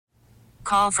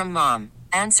Call from mom.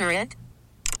 Answer it.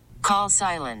 Call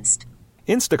silenced.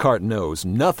 Instacart knows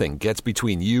nothing gets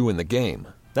between you and the game.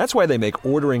 That's why they make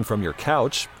ordering from your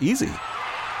couch easy.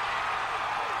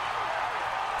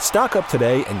 Stock up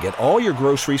today and get all your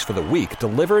groceries for the week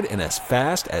delivered in as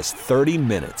fast as 30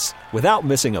 minutes without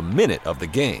missing a minute of the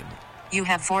game. You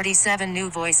have 47 new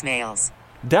voicemails.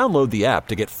 Download the app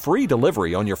to get free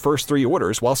delivery on your first 3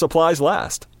 orders while supplies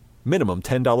last. Minimum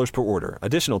 $10 per order.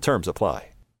 Additional terms apply.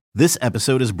 This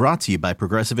episode is brought to you by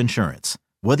Progressive Insurance.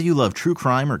 Whether you love true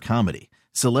crime or comedy,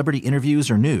 celebrity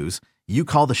interviews or news, you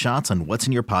call the shots on what's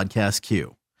in your podcast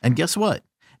queue. And guess what?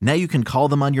 Now you can call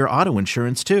them on your auto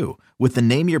insurance too with the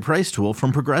Name Your Price tool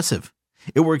from Progressive.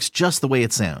 It works just the way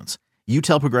it sounds. You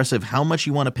tell Progressive how much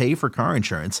you want to pay for car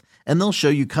insurance, and they'll show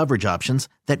you coverage options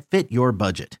that fit your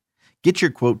budget. Get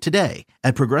your quote today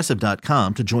at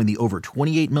Progressive.com to join the over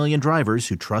 28 million drivers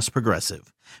who trust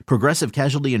Progressive. Progressive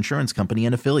Casualty Insurance Company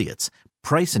and Affiliates.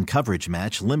 Price and coverage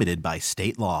match limited by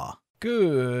state law.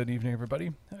 Good evening,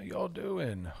 everybody. How y'all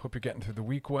doing? Hope you're getting through the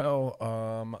week well.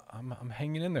 I'm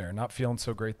hanging in there. Not feeling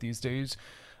so great these days.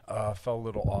 Fell a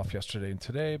little off yesterday and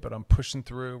today, but I'm pushing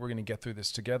through. We're going to get through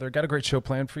this together. Got a great show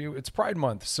planned for you. It's Pride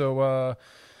Month, so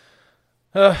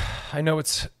I know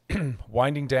it's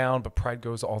winding down, but Pride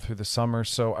goes all through the summer.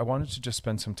 So I wanted to just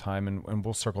spend some time, and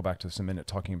we'll circle back to this in a minute,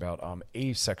 talking about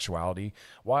asexuality.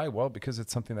 Why? Well, because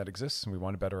it's something that exists and we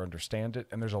want to better understand it.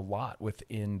 And there's a lot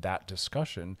within that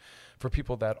discussion for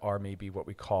people that are maybe what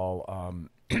we call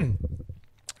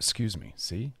excuse me.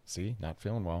 See, not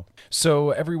feeling well.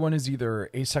 So everyone is either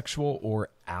asexual or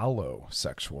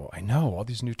allosexual. I know all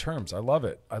these new terms. I love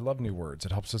it. I love new words.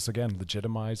 It helps us, again,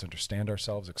 legitimize, understand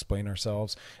ourselves, explain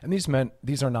ourselves. And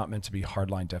these are not meant to be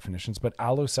hardline definitions, but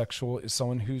allosexual is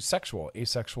someone who's sexual.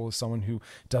 Asexual is someone who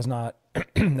does not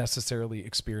necessarily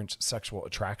experience sexual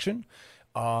attraction.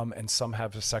 And some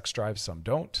have a sex drive, some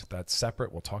don't. That's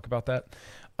separate. We'll talk about that.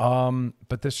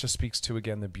 But this just speaks to,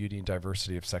 again, the beauty and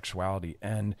diversity of sexuality.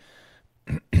 And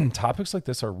topics like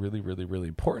this are really, really, really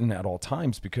important at all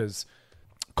times because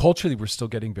culturally we're still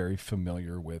getting very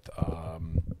familiar with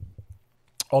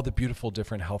all the beautiful,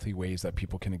 different, healthy ways that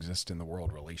people can exist in the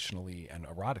world relationally and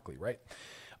erotically, right?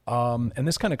 And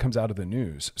this kind of comes out of the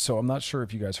news. So I'm not sure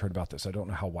if you guys heard about this. I don't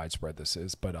know how widespread this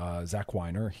is, but Zach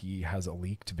Weiner, he has a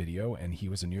leaked video, and he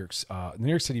was a New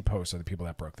York City Post are the people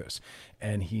that broke this.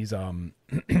 And he's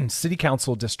City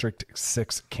Council District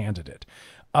 6 candidate.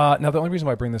 Now, the only reason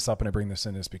why I bring this up and I bring this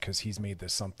in is because he's made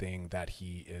this something that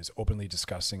he is openly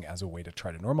discussing as a way to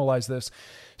try to normalize this.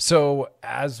 So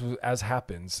as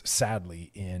happens,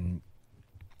 sadly, in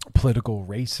political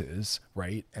races,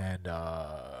 right? And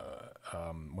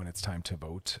when it's time to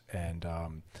vote. And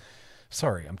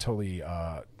sorry, I'm totally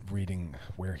reading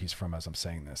where he's from as I'm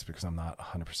saying this because I'm not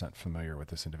 100% familiar with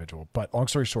this individual. But long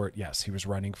story short, yes, he was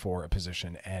running for a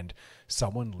position and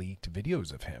someone leaked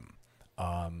videos of him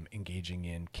engaging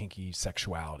in kinky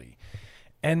sexuality.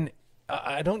 And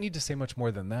I don't need to say much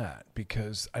more than that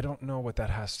because I don't know what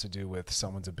that has to do with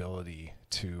someone's ability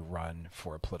to run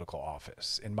for a political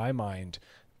office. In my mind,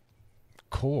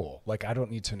 cool. Like, I don't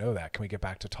need to know that. Can we get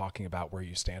back to talking about where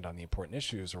you stand on the important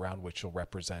issues around which you'll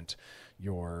represent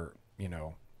your,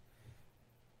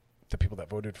 the people that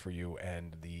voted for you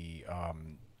and the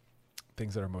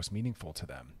things that are most meaningful to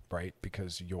them, right?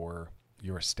 Because you're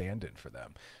a stand-in for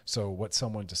them. So what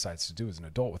someone decides to do as an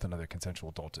adult with another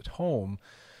consensual adult at home,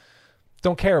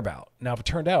 don't care about. Now, if it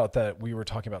turned out that we were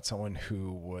talking about someone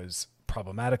who was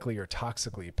problematically or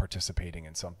toxically participating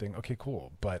in something, okay,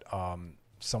 cool. But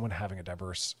someone having a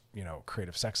diverse,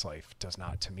 creative sex life does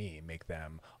not, to me, make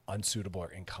them unsuitable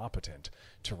or incompetent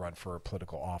to run for a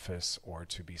political office or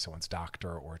to be someone's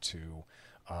doctor or to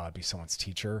be someone's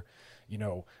teacher.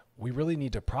 We really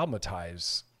need to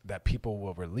problematize that people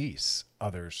will release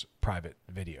others' private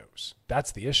videos.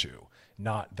 That's the issue,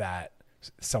 not that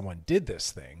someone did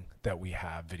this thing that we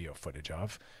have video footage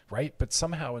of, right? But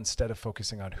somehow instead of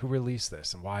focusing on who released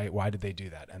this and why did they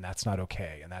do that, and that's not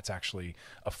okay, and that's actually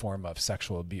a form of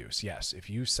sexual abuse. Yes, if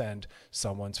you send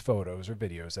someone's photos or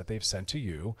videos that they've sent to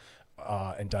you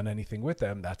and done anything with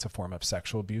them, that's a form of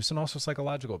sexual abuse and also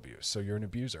psychological abuse. So you're an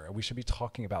abuser, and we should be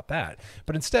talking about that.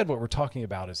 But instead, what we're talking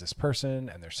about is this person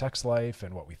and their sex life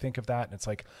and what we think of that. And it's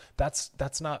like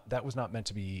that was not meant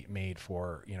to be made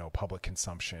for public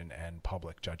consumption and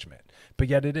public judgment, but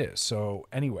yet it is. So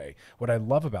anyway, what I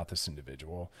love about this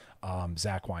individual,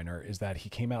 Zach Weiner, is that he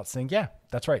came out saying, "Yeah,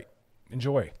 that's right,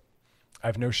 enjoy." I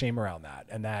have no shame around that.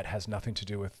 And that has nothing to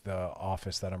do with the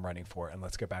office that I'm running for. And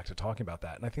let's get back to talking about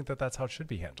that. And I think that that's how it should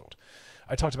be handled.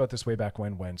 I talked about this way back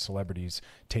when celebrities'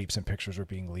 tapes and pictures were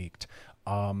being leaked.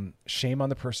 Shame on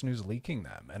the person who's leaking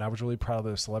them. And I was really proud of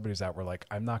those celebrities that were like,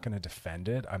 I'm not going to defend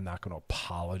it. I'm not going to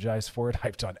apologize for it.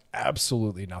 I've done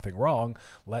absolutely nothing wrong.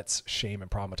 Let's shame and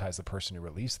traumatize the person who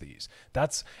released these.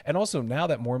 And also now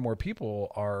that more and more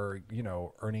people are,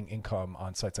 earning income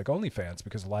on sites like OnlyFans,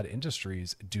 because a lot of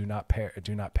industries do not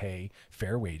pay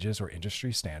fair wages or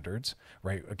industry standards,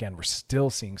 right? Again, we're still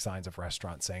seeing signs of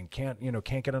restaurants saying can't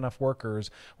get enough workers,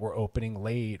 we're opening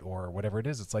late or whatever it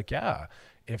is. It's like, yeah,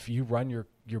 if you run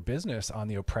your business on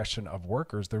the oppression of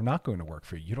workers, they're not going to work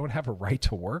for you. You don't have a right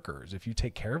to workers. If you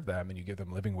take care of them and you give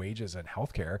them living wages and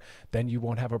healthcare, then you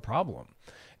won't have a problem.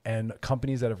 And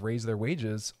companies that have raised their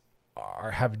wages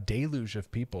have deluge of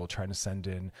people trying to send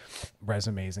in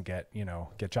resumes and get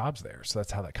jobs there. So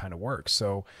that's how that kind of works.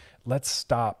 So let's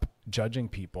stop judging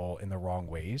people in the wrong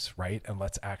ways, right? And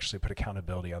let's actually put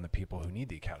accountability on the people who need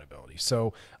the accountability.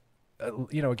 So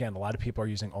again, a lot of people are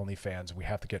using OnlyFans. We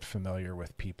have to get familiar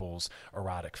with people's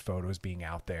erotic photos being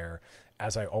out there.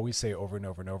 As I always say over and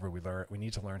over and over, we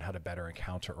need to learn how to better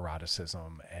encounter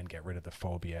eroticism and get rid of the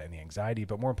phobia and the anxiety,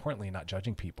 but more importantly, not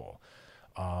judging people.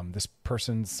 This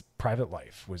person's private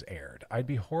life was aired. I'd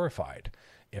be horrified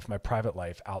if my private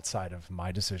life outside of my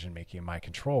decision-making and my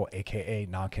control, AKA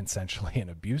non-consensually and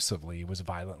abusively, was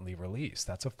violently released.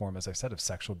 That's a form, as I said, of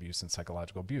sexual abuse and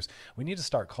psychological abuse. We need to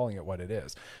start calling it what it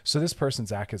is. So this person,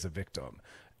 Zach, is a victim.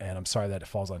 And I'm sorry that it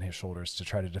falls on his shoulders to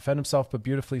try to defend himself, but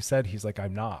beautifully said, he's like,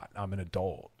 I'm an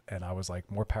adult. And I was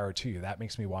like, more power to you. That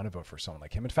makes me want to vote for someone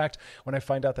like him. In fact, when I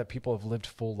find out that people have lived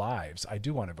full lives, I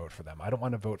do want to vote for them. I don't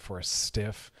want to vote for a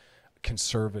stiff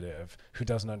conservative who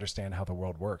doesn't understand how the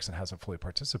world works and hasn't fully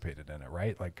participated in it,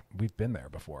 right? Like, we've been there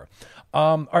before.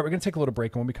 All right, we're going to take a little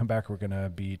break, and when we come back, we're going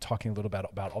to be talking a little bit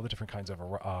about all the different kinds of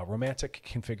romantic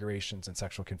configurations and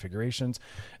sexual configurations.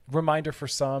 Reminder for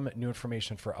some, new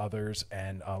information for others,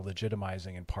 and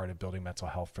legitimizing and part of building mental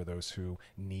health for those who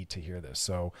need to hear this.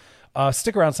 So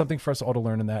stick around, something for us all to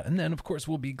learn in that. And then, of course,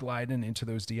 we'll be gliding into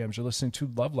those DMs. You're listening to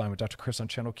Loveline with Dr. Chris on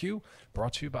Channel Q,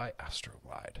 brought to you by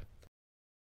Astroglide.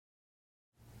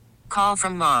 Call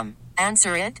from mom.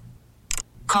 Answer it.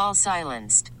 Call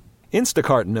silenced.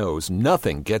 Instacart knows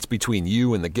nothing gets between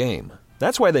you and the game.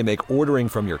 That's why they make ordering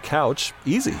from your couch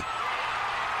easy.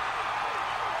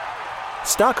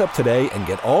 Stock up today and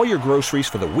get all your groceries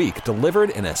for the week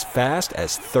delivered in as fast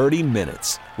as 30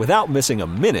 minutes without missing a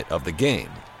minute of the game.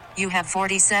 You have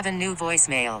 47 new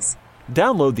voicemails.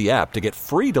 Download the app to get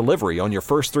free delivery on your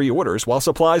first 3 orders while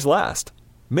supplies last.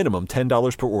 Minimum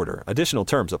 $10 per order. Additional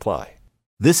terms apply.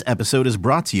 This episode is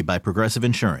brought to you by Progressive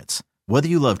Insurance. Whether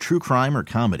you love true crime or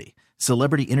comedy,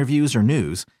 celebrity interviews or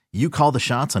news, you call the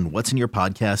shots on what's in your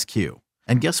podcast queue.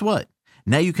 And guess what?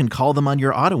 Now you can call them on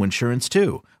your auto insurance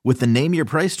too with the Name Your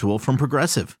Price tool from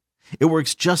Progressive. It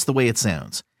works just the way it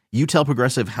sounds. You tell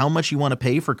Progressive how much you want to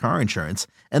pay for car insurance,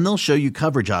 and they'll show you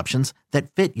coverage options that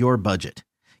fit your budget.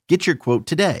 Get your quote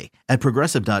today at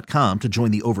Progressive.com to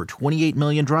join the over 28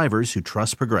 million drivers who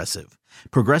trust Progressive.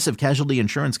 Progressive Casualty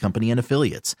Insurance Company and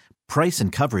Affiliates. Price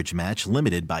and coverage match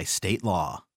limited by state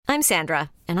law. I'm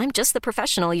Sandra, and I'm just the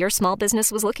professional your small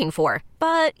business was looking for.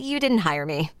 But you didn't hire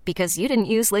me because you didn't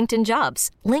use LinkedIn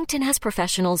Jobs. LinkedIn has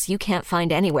professionals you can't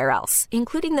find anywhere else,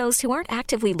 including those who aren't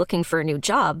actively looking for a new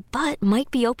job, but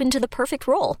might be open to the perfect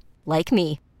role, like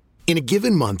me. In a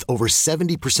given month, over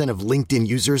 70% of LinkedIn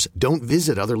users don't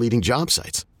visit other leading job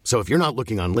sites. So if you're not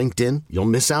looking on LinkedIn, you'll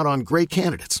miss out on great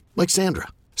candidates like Sandra.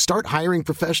 Start hiring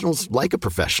professionals like a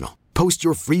professional. Post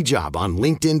your free job on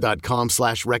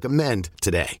linkedin.com/recommend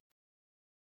today.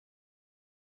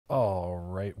 All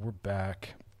right, we're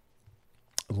back.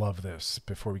 Love this.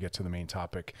 Before we get to the main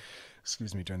topic,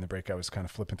 excuse me, during the break, I was kind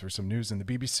of flipping through some news in the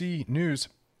BBC News.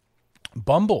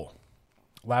 Bumble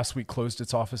last week closed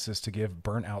its offices to give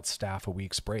burnt-out staff a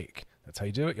week's break. That's how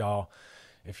you do it, y'all.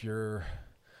 If your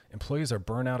employees are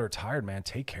burnt out or tired, man,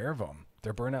 take care of them.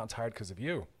 They're burnt out and tired because of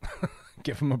you.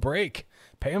 Give them a break.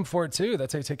 Pay them for it too.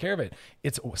 That's how you take care of it.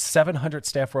 It's 700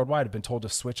 staff worldwide have been told to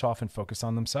switch off and focus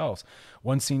on themselves.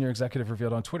 One senior executive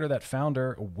revealed on Twitter that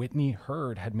founder Whitney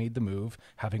Hurd had made the move,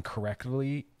 having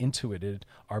correctly intuited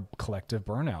our collective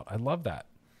burnout. I love that.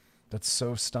 That's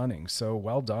so stunning. So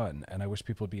well done. And I wish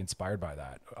people would be inspired by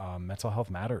that. Mental health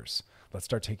matters. Let's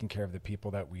start taking care of the people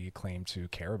that we claim to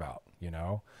care about, you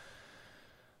know?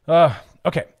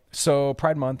 Okay. So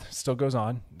Pride Month still goes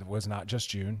on. It was not just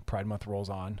June. Pride Month rolls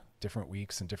on. Different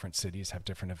weeks and different cities have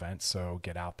different events. So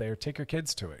get out there, take your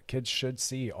kids to it. Kids should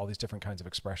see all these different kinds of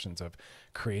expressions of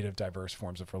creative, diverse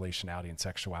forms of relationality and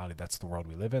sexuality. That's the world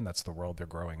we live in. That's the world they're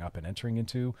growing up and entering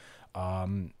into.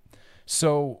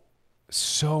 So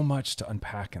much to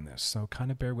unpack in this. So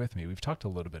kind of bear with me. We've talked a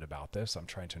little bit about this. I'm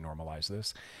trying to normalize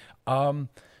this.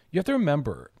 You have to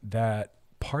remember that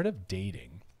part of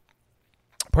dating,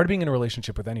 part of being in a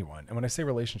relationship with anyone, and when I say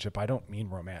relationship, I don't mean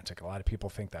romantic. A lot of people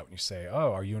think that when you say,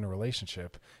 oh, are you in a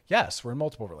relationship? Yes, we're in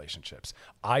multiple relationships.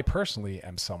 I personally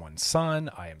am someone's son.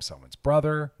 I am someone's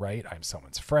brother, right? I'm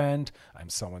someone's friend. I'm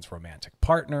someone's romantic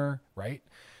partner, right?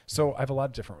 So I have a lot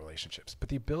of different relationships, but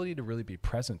the ability to really be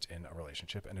present in a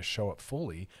relationship and to show up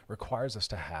fully requires us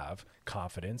to have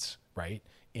confidence, right,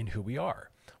 in who we are.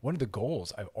 One of the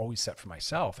goals I've always set for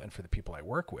myself and for the people I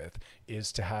work with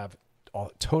is to have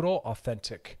total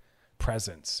authentic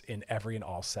presence in every and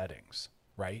all settings,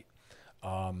 right?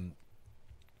 And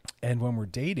when we're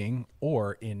dating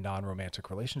or in non-romantic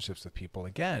relationships with people,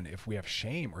 again, if we have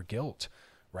shame or guilt,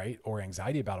 right, or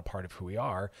anxiety about a part of who we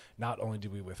are, not only do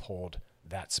we withhold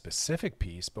that specific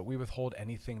piece, but we withhold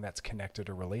anything that's connected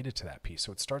or related to that piece.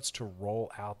 So it starts to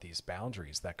roll out these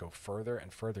boundaries that go further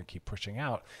and further and keep pushing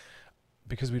out,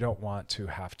 because we don't want to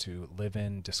have to live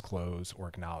in, disclose, or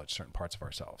acknowledge certain parts of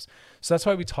ourselves. So that's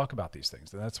why we talk about these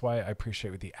things. And that's why I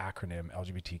appreciate with the acronym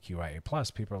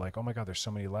LGBTQIA+, people are like, oh my God, there's so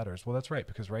many letters. Well, that's right,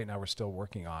 because right now we're still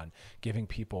working on giving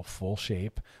people full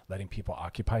shape, letting people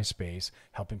occupy space,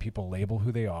 helping people label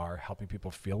who they are, helping people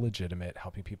feel legitimate,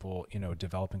 helping people,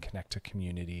 develop and connect to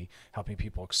community, helping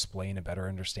people explain and better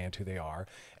understand who they are.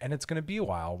 And it's going to be a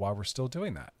while we're still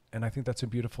doing that. And I think that's a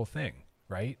beautiful thing,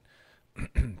 right?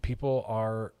 People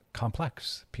are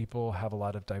complex. People have a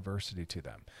lot of diversity to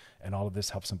them, and all of this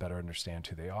helps them better understand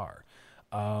who they are.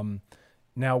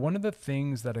 Now, one of the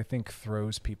things that I think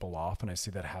throws people off, and I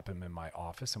see that happen in my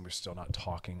office, and we're still not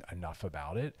talking enough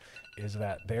about it, is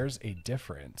that there's a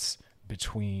difference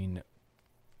between,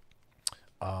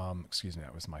 excuse me,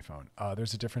 that was my phone.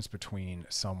 There's a difference between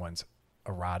someone's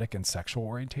erotic and sexual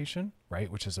orientation,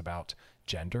 right? Which is about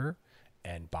gender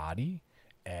and body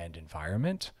and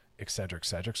environment, et cetera, et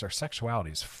cetera. Because our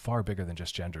sexuality is far bigger than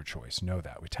just gender choice. Know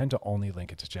that. We tend to only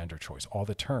link it to gender choice. All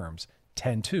the terms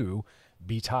tend to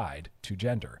be tied to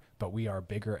gender, but we are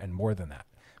bigger and more than that.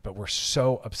 But we're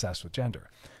so obsessed with gender.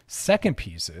 Second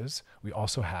piece is we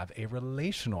also have a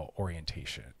relational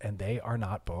orientation, and they are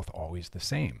not both always the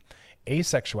same.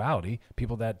 Asexuality,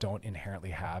 people that don't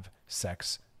inherently have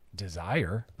sex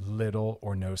desire, little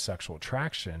or no sexual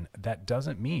attraction, that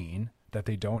doesn't mean that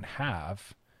they don't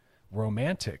have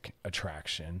romantic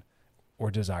attraction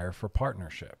or desire for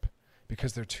partnership,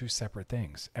 because they're two separate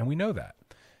things. And we know that.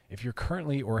 If you're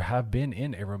currently or have been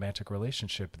in a romantic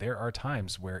relationship, there are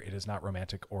times where it is not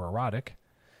romantic or erotic,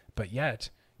 but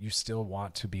yet you still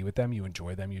want to be with them, you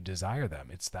enjoy them, you desire them.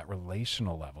 It's that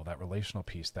relational level, that relational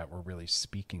piece that we're really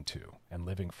speaking to and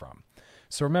living from.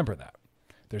 So remember that.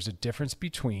 There's a difference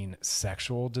between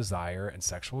sexual desire and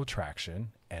sexual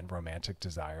attraction and romantic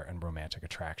desire and romantic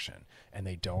attraction, and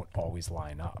they don't always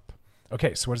line up.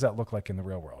 Okay, so what does that look like in the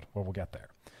real world? Well, we'll get there.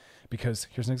 Because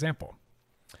here's an example.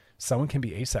 Someone can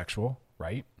be asexual,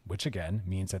 right? Which again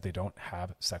means that they don't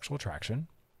have sexual attraction,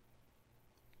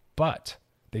 but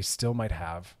they still might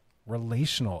have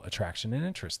relational attraction and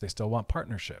interest. They still want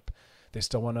partnership. They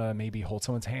still want to maybe hold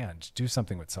someone's hand, do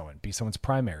something with someone, be someone's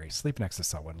primary, sleep next to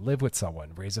someone, live with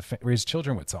someone, raise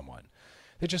children with someone.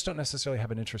 They just don't necessarily have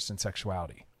an interest in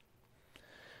sexuality.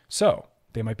 So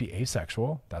they might be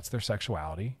asexual. That's their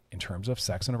sexuality. In terms of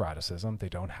sex and eroticism, they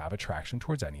don't have attraction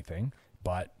towards anything,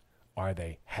 but are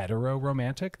they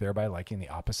hetero-romantic, thereby liking the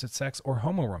opposite sex, or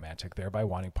homo-romantic, thereby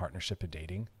wanting partnership and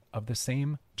dating of the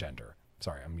same gender?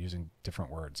 Sorry, I'm using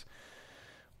different words.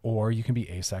 Or you can be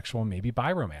asexual and maybe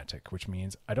biromantic, which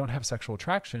means I don't have sexual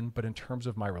attraction, but in terms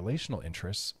of my relational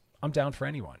interests, I'm down for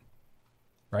anyone,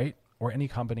 right? Or any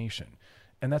combination.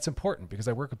 And that's important because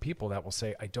I work with people that will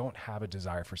say, I don't have a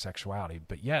desire for sexuality,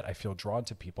 but yet I feel drawn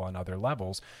to people on other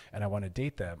levels and I want to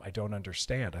date them. I don't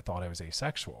understand. I thought I was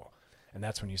asexual. And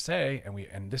that's when you say,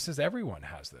 and this is, everyone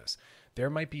has this.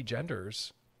 There might be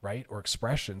genders, right, or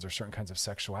expressions or certain kinds of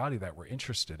sexuality that we're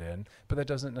interested in, but that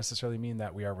doesn't necessarily mean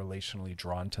that we are relationally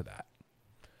drawn to that.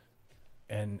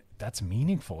 And that's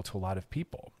meaningful to a lot of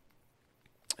people.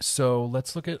 So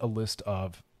let's look at a list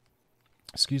of,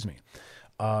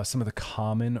 some of the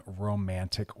common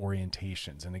romantic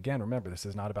orientations. And again, remember, this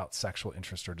is not about sexual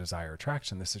interest or desire or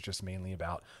attraction. This is just mainly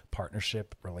about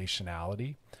partnership,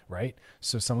 relationality, right?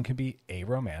 So someone can be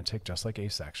aromantic, just like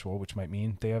asexual, which might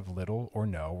mean they have little or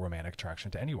no romantic attraction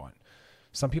to anyone.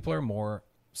 Some people are more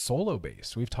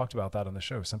solo-based. We've talked about that on the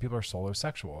show. Some people are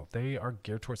solo-sexual. They are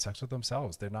geared towards sex with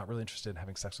themselves. They're not really interested in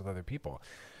having sex with other people.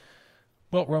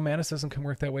 Well, romanticism can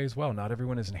work that way as well. Not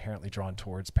everyone is inherently drawn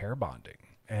towards pair bonding.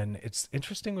 And it's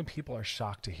interesting when people are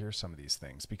shocked to hear some of these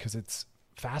things, because it's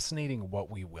fascinating what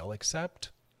we will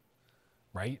accept,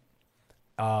 right?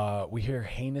 We hear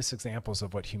heinous examples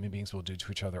of what human beings will do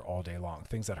to each other all day long,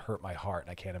 things that hurt my heart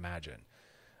and I can't imagine.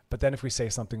 But then if we say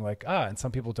something like, and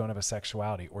some people don't have a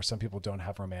sexuality or some people don't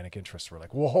have romantic interests, we're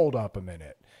like, well, hold up a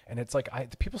minute. And it's like,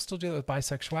 people still deal with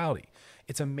bisexuality.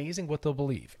 It's amazing what they'll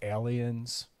believe.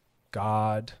 Aliens,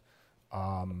 God,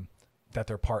 that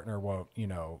their partner won't,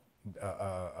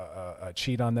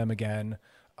 cheat on them again,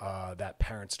 that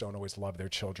parents don't always love their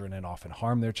children and often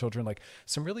harm their children. Like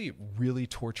some really, really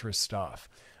torturous stuff.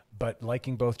 But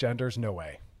liking both genders, no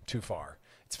way. Too far.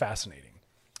 It's fascinating.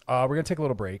 We're going to take a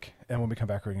little break, and when we come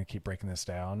back, we're going to keep breaking this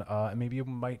down. And maybe you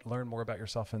might learn more about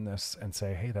yourself in this and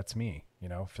say, hey, that's me,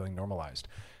 feeling normalized.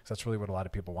 Because that's really what a lot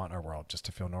of people want in our world, just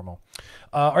to feel normal.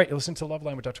 All right, you listen to Love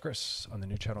Line with Dr. Chris on the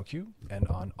new channel Q and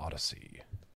on Odyssey.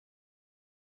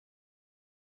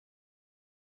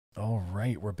 All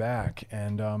right, we're back.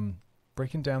 And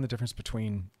breaking down the difference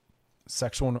between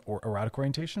sexual or erotic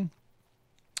orientation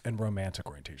and romantic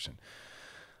orientation.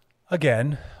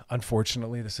 Again,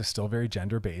 unfortunately, this is still very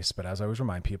gender-based, but as I always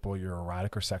remind people, your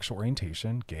erotic or sexual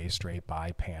orientation, gay, straight,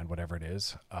 bi, pan, whatever it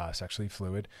is, sexually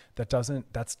fluid, that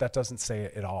doesn't say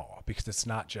it at all, because it's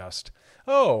not just,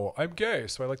 oh, I'm gay,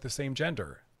 so I like the same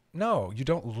gender. No, you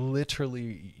don't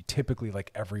literally typically like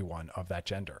everyone of that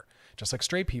gender. Just like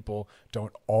straight people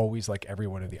don't always like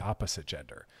everyone of the opposite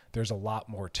gender. There's a lot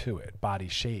more to it. Body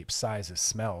shapes, sizes,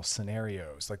 smells,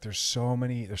 scenarios. Like there's so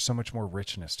much more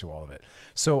richness to all of it.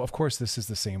 So of course this is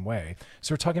the same way.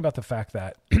 So we're talking about the fact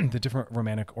that the different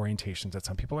romantic orientations, that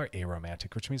some people are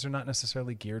aromantic, which means they're not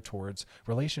necessarily geared towards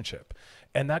relationship.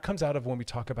 And that comes out of when we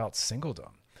talk about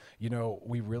singledom.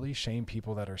 We really shame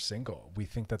people that are single. We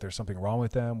think that there's something wrong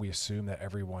with them. We assume that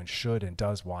everyone should and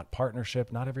does want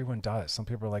partnership. Not everyone does. Some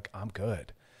people are like, I'm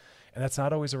good. And that's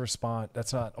not always a response.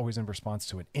 That's not always in response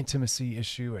to an intimacy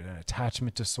issue and an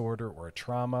attachment disorder or a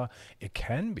trauma. It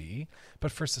can be,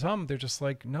 but for some, they're just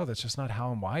like, no, that's just not how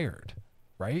I'm wired,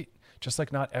 right? Just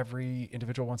like not every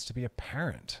individual wants to be a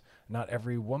parent. Not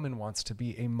every woman wants to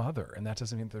be a mother, and that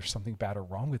doesn't mean there's something bad or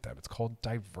wrong with them. It's called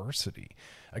diversity.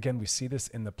 Again, we see this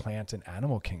in the plant and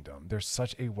animal kingdom. There's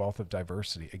such a wealth of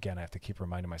diversity. Again, I have to keep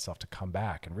reminding myself to come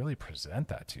back and really present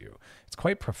that to you. It's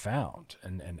quite profound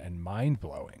and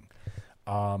mind-blowing.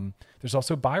 There's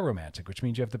also biromantic, which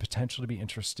means you have the potential to be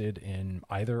interested in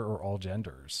either or all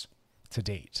genders to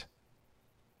date.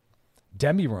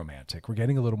 Demi-romantic, we're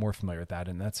getting a little more familiar with that,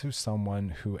 and that's someone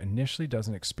who initially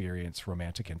doesn't experience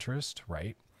romantic interest,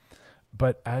 right?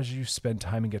 But as you spend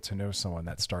time and get to know someone,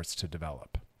 that starts to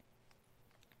develop.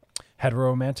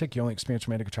 Heteroromantic, you only experience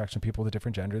romantic attraction to people of a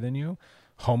different gender than you.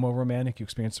 Homoromantic, you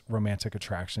experience romantic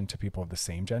attraction to people of the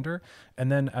same gender.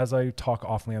 And then, as I talk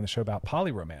often on the show about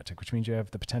polyromantic, which means you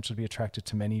have the potential to be attracted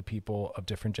to many people of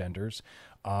different genders.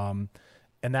 And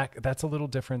that's a little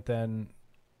different than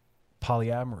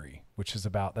polyamory, which is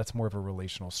that's more of a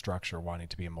relational structure, wanting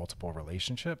to be in multiple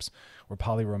relationships, where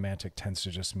polyromantic tends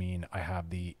to just mean I have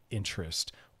the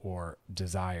interest or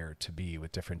desire to be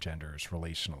with different genders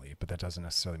relationally, but that doesn't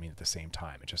necessarily mean at the same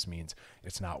time. It just means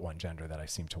it's not one gender that I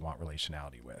seem to want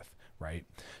relationality with, right?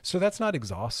 So that's not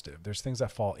exhaustive. There's things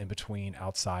that fall in between,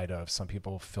 outside of, some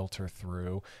people filter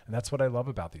through, and that's what I love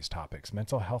about these topics.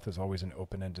 Mental health is always an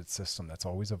open-ended system that's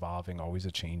always evolving, always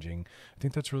a changing. I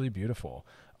think that's really beautiful.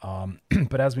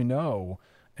 But as we know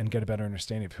and get a better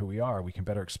understanding of who we are, we can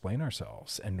better explain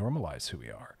ourselves and normalize who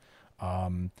we are.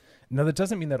 Now, that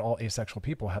doesn't mean that all asexual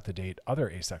people have to date other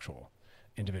asexual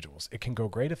individuals. It can go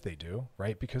great if they do,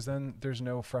 right? Because then there's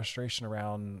no frustration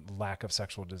around lack of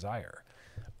sexual desire.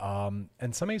 And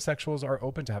some asexuals are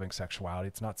open to having sexuality.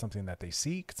 It's not something that they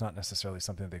seek. It's not necessarily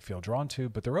something that they feel drawn to,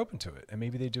 but they're open to it. And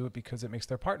maybe they do it because it makes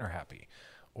their partner happy,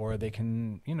 or they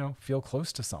can, feel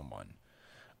close to someone.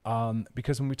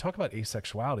 Because when we talk about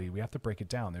asexuality, we have to break it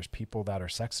down. There's people that are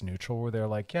sex neutral, where they're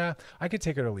like, yeah, I could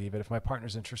take it or leave it. If my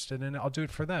partner's interested in it, I'll do it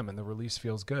for them, and the release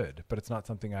feels good, but it's not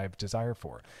something I have desire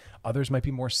for. Others might be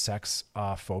more sex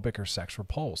phobic or sex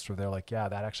repulsed, where they're like, yeah,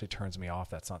 that actually turns me off.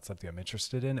 That's not something I'm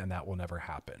interested in, and that will never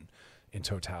happen in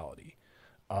totality.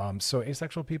 So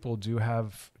asexual people do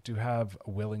have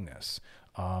willingness,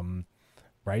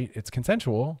 right? It's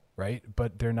consensual, right?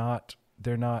 But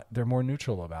they're more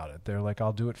neutral about it. They're like,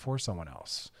 I'll do it for someone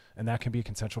else. And that can be a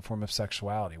consensual form of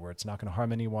sexuality, where it's not going to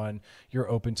harm anyone.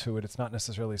 You're open to it. It's not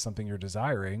necessarily something you're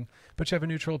desiring, but you have a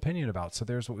neutral opinion about. So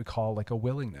there's what we call like a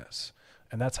willingness.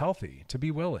 And that's healthy, to be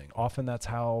willing. Often that's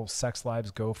how sex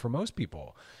lives go for most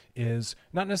people, is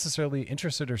not necessarily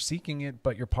interested or seeking it,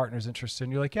 but your partner's interested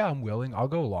and you're like, yeah, I'm willing. I'll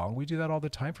go along. We do that all the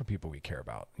time for people we care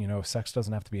about. Sex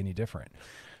doesn't have to be any different.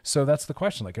 So that's the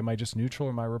question. Like, am I just neutral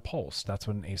or am I repulsed? That's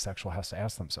what an asexual has to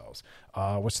ask themselves.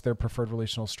 What's their preferred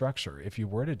relational structure? If you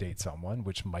were to date someone,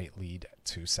 which might lead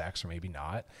to sex or maybe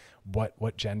not,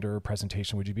 what gender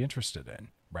presentation would you be interested in,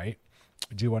 right?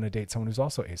 Do you want to date someone who's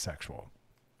also asexual?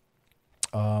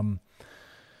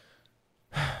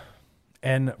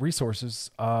 And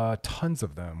resources, tons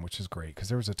of them, which is great, because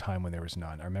there was a time when there was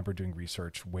none. I remember doing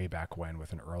research way back when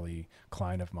with an early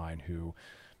client of mine who,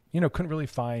 couldn't really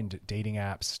find dating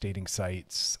apps, dating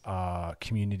sites,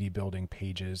 community building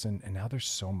pages, and now there's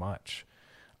so much.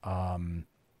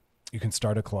 You can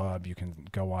start a club, you can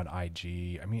go on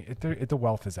IG. I mean, the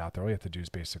wealth is out there. All you have to do is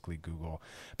basically Google.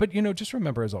 But, just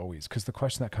remember, as always, because the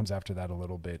question that comes after that a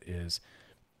little bit is,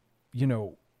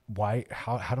 why,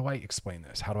 how do I explain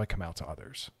this? How do I come out to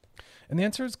others? And the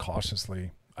answer is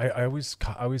cautiously. I always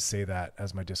say that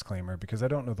as my disclaimer, because I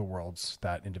don't know the worlds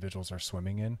that individuals are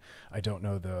swimming in. I don't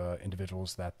know the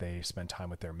individuals that they spend time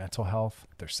with, their mental health,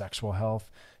 their sexual health,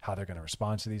 how they're going to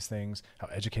respond to these things, how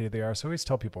educated they are. So I always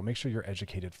tell people, make sure you're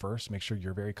educated first. Make sure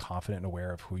you're very confident and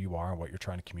aware of who you are and what you're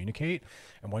trying to communicate.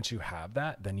 And once you have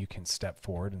that, then you can step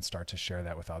forward and start to share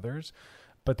that with others.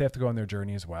 But they have to go on their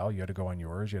journey as well. You had to go on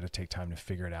yours. You had to take time to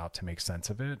figure it out, to make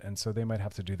sense of it. And so they might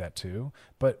have to do that too.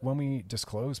 But when we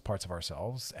disclose parts of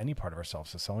ourselves, any part of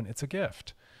ourselves to someone, it's a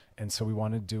gift. And so we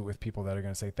want to do it with people that are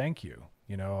going to say, thank you.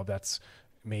 That's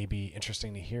maybe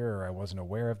interesting to hear, or I wasn't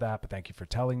aware of that, but thank you for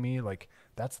telling me. Like,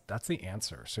 that's the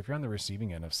answer. So if you're on the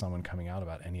receiving end of someone coming out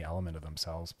about any element of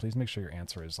themselves, please make sure your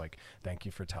answer is like, thank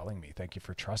you for telling me. Thank you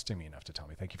for trusting me enough to tell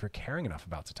me. Thank you for caring enough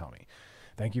about to tell me.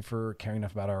 Thank you for caring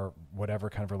enough about our whatever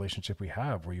kind of relationship we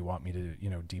have, where you want me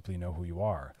to, deeply know who you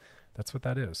are. That's what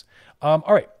that is. All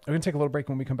right, we're going to take a little break.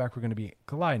 When we come back, we're going to be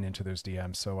gliding into those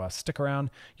DMs. So stick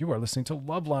around. You are listening to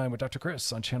Loveline with Dr.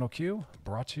 Chris on Channel Q,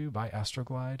 brought to you by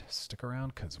Astroglide. Stick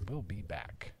around, because we'll be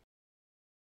back.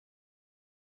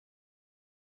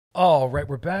 All right,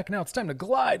 we're back. Now it's time to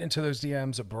glide into those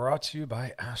DMs, brought to you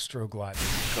by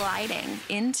Astroglide. Gliding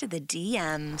into the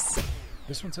DMs.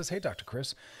 This one says, hey, Dr.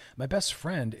 Chris, my best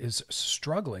friend is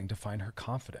struggling to find her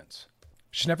confidence.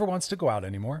 She never wants to go out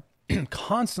anymore,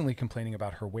 constantly complaining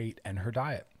about her weight and her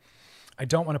diet. I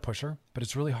don't want to push her, but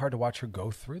it's really hard to watch her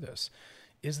go through this.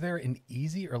 Is there an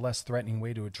easy or less threatening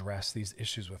way to address these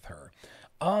issues with her?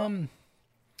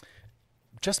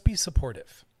 Just be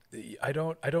supportive. I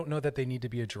don't know that they need to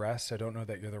be addressed. I don't know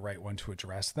that you're the right one to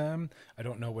address them. I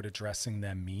don't know what addressing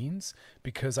them means,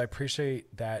 because I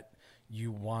appreciate that you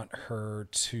want her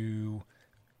to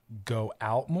go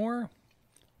out more,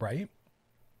 right?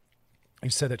 You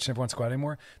said that she never wants to go out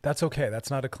anymore. That's okay. That's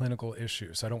not a clinical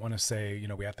issue. So I don't want to say,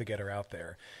 we have to get her out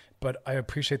there. But I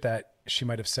appreciate that she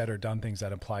might have said or done things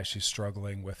that imply she's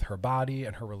struggling with her body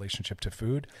and her relationship to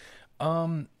food.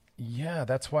 Yeah,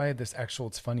 that's why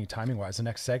it's funny timing wise. The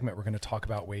next segment, we're going to talk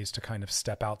about ways to kind of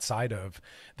step outside of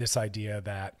this idea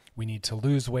that we need to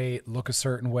lose weight, look a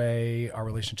certain way, our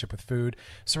relationship with food.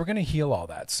 So we're going to heal all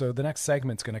that. So the next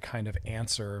segment's going to kind of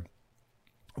answer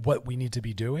what we need to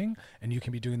be doing. And you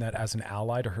can be doing that as an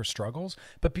ally to her struggles,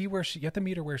 but you have to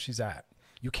meet her where she's at.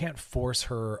 You can't force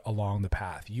her along the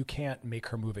path. You can't make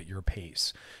her move at your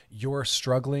pace. You're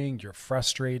struggling, you're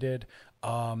frustrated.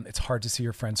 It's hard to see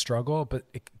your friend struggle, but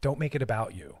don't make it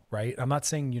about you, right? I'm not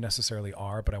saying you necessarily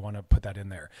are, but I want to put that in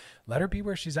there. Let her be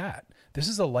where she's at. This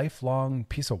is a lifelong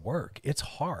piece of work. It's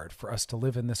hard for us to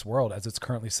live in this world as it's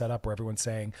currently set up, where everyone's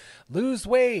saying, lose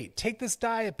weight, take this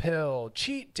diet pill,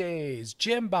 cheat days,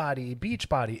 gym body, beach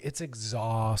body. It's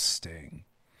exhausting.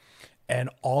 And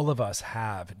all of us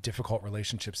have difficult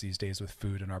relationships these days with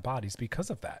food and our bodies because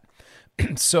of that.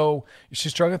 So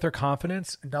she's struggling with her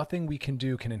confidence. Nothing we can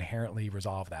do can inherently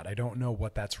resolve that. I don't know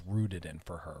what that's rooted in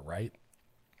for her, right?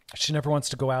 She never wants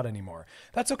to go out anymore.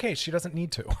 That's okay. She doesn't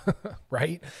need to,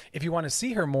 right? If you want to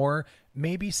see her more,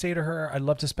 maybe say to her, I'd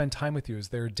love to spend time with you. Is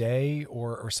there a day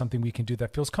or something we can do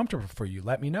that feels comfortable for you?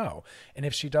 Let me know. And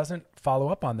if she doesn't follow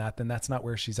up on that, then that's not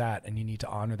where she's at. And you need to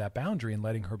honor that boundary and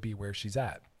letting her be where she's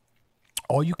at.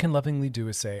 All you can lovingly do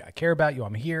is say, I care about you.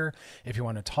 I'm here. If you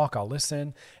want to talk, I'll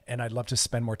listen. And I'd love to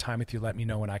spend more time with you. Let me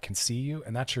know when I can see you.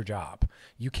 And that's your job.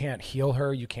 You can't heal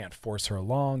her. You can't force her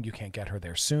along. You can't get her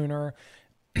there sooner.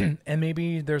 And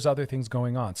maybe there's other things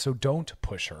going on. So don't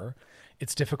push her.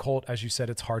 It's difficult. As you said,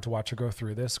 it's hard to watch her go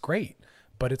through this. Great.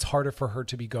 But it's harder for her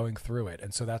to be going through it.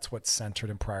 And so that's what's centered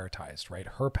and prioritized, right?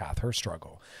 Her path, her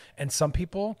struggle. And some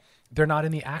people, they're not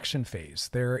in the action phase.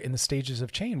 They're in the stages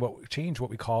of change, what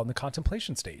we call in the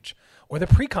contemplation stage or the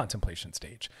pre-contemplation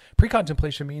stage.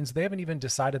 Pre-contemplation means they haven't even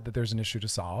decided that there's an issue to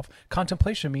solve.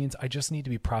 Contemplation means I just need to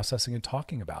be processing and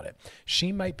talking about it.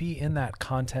 She might be in that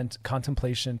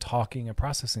contemplation, talking and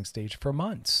processing stage for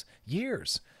months,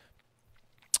 years.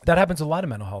 That happens with a lot of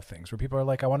mental health things where people are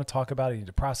like, I want to talk about it, I need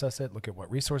to process it, look at what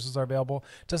resources are available.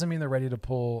 Doesn't mean they're ready to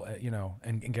pull,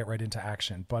 and get right into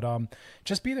action. But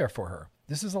just be there for her.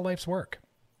 This is a life's work.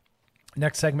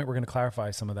 Next segment, we're going to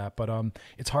clarify some of that. But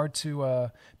it's hard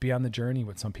to be on the journey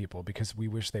with some people because we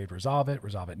wish they'd resolve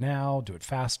it now, do it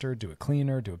faster, do it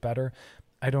cleaner, do it better.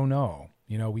 I don't know.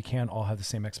 We can't all have the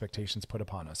same expectations put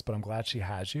upon us. But I'm glad she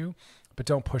has you. But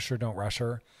don't push her, don't rush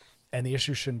her. And the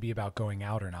issue shouldn't be about going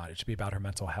out or not. It should be about her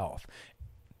mental health.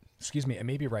 Excuse me. And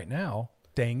maybe right now,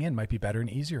 staying in might be better and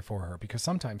easier for her because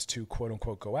sometimes to quote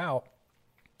unquote go out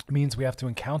means we have to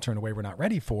encounter in a way we're not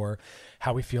ready for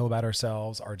how we feel about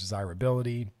ourselves, our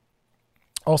desirability,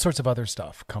 all sorts of other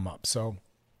stuff come up. So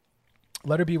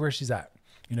let her be where she's at.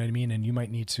 You know what I mean? And you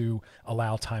might need to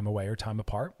allow time away or time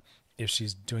apart if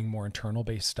she's doing more internal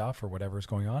based stuff or whatever is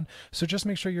going on. So just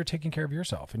make sure you're taking care of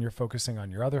yourself and you're focusing on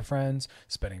your other friends,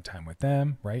 spending time with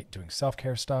them, right? Doing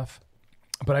self-care stuff.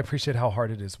 But I appreciate how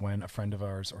hard it is when a friend of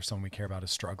ours or someone we care about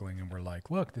is struggling and we're like,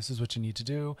 look, this is what you need to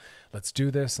do. Let's do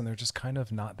this. And they're just kind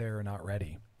of not there or not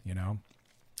ready,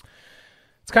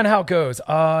 It's kind of how it goes.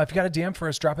 If you got a DM for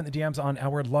us, drop in the DMs on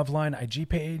our Loveline IG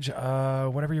page.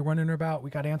 Whatever you're wondering about,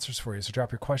 we got answers for you. So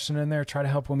drop your question in there. Try to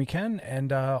help when we can.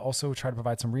 And also try to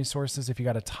provide some resources. If you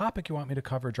got a topic you want me to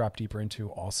cover, drop deeper into,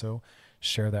 also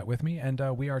share that with me. And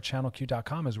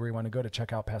wearechannelq.com is where you want to go to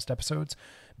check out past episodes.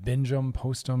 Binge them,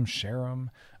 post them, share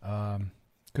them.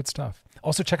 Good stuff.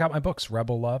 Also check out my books,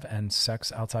 Rebel Love and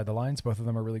Sex Outside the Lines. Both of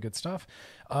them are really good stuff.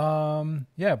 But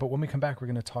when we come back, we're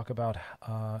going to talk about,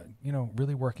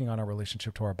 really working on our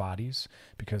relationship to our bodies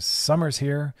because summer's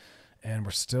here and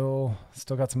we're still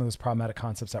got some of those problematic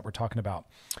concepts that we're talking about.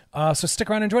 So stick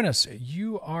around and join us.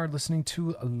 You are listening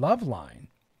to Loveline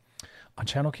on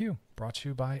Channel Q, brought to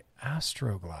you by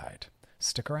Astroglide.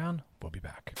 Stick around. We'll be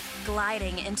back.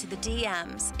 Gliding into the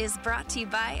DMs is brought to you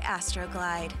by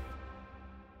Astroglide.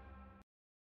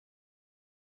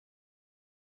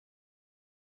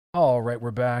 All right,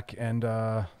 we're back, and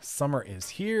summer is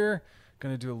here.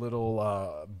 Going to do a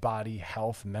little body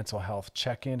health, mental health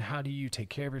check-in. How do you take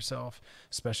care of yourself,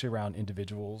 especially around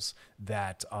individuals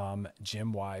that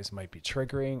gym-wise might be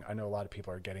triggering? I know a lot of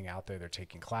people are getting out there. They're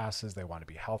taking classes. They want to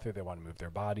be healthier. They want to move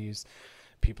their bodies.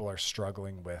 People are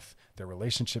struggling with their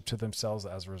relationship to themselves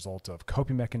as a result of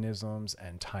coping mechanisms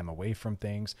and time away from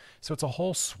things. So it's a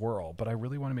whole swirl, but I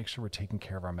really want to make sure we're taking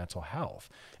care of our mental health.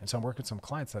 And so I'm working with some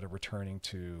clients that are returning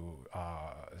to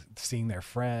seeing their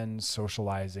friends,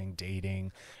 socializing,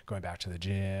 dating, going back to the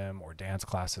gym or dance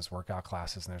classes, workout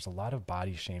classes. And there's a lot of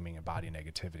body shaming and body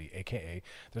negativity, AKA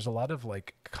there's a lot of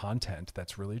content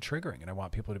that's really triggering. And I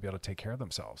want people to be able to take care of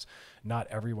themselves. Not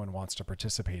everyone wants to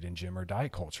participate in gym or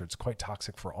diet culture. It's quite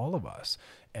toxic for all of us.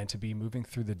 And to be moving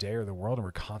through the day or the world and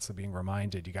we're constantly being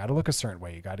reminded, you got to look a certain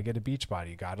way, you got to get a beach body,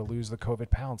 you got to lose the COVID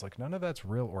pounds. None of that's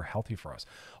real or healthy for us.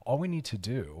 All we need to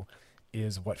do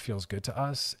is what feels good to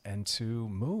us and to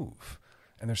move.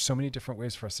 And there's so many different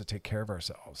ways for us to take care of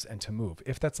ourselves and to move.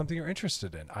 If that's something you're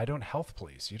interested in, I don't health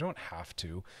police. You don't have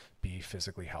to be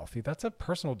physically healthy. That's a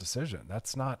personal decision.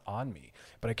 That's not on me.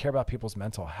 But I care about people's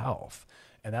mental health.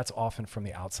 And that's often from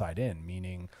the outside in,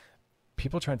 meaning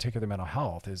people trying to take care of their mental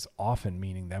health is often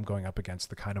meaning them going up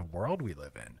against the kind of world we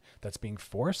live in that's being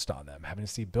forced on them, having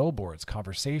to see billboards,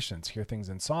 conversations, hear things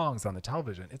in songs on the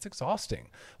television. It's exhausting.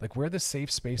 We're the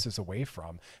safe spaces away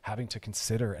from having to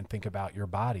consider and think about your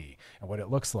body and what it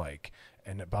looks like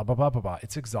and blah, blah, blah, blah, blah.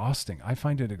 It's exhausting. I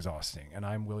find it exhausting. And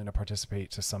I'm willing to participate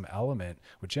to some element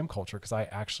with gym culture because I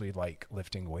actually like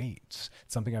lifting weights.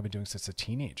 It's something I've been doing since a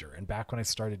teenager. And back when I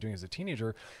started doing as a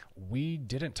teenager, we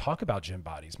didn't talk about gym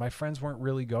bodies. My friends weren't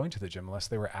really going to the gym unless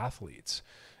they were athletes.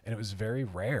 And it was very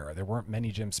rare. There weren't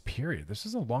many gyms, period. This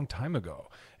is a long time ago.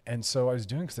 And so I was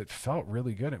doing because it felt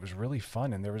really good. It was really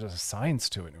fun. And there was a science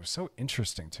to it. And it was so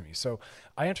interesting to me. So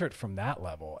I entered from that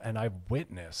level and I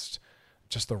witnessed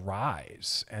just the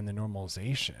rise and the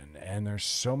normalization. And there's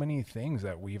so many things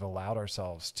that we've allowed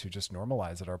ourselves to just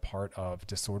normalize that are part of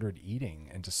disordered eating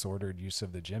and disordered use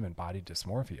of the gym and body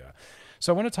dysmorphia.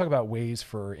 So I want to talk about ways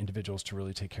for individuals to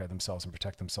really take care of themselves and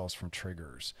protect themselves from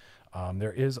triggers.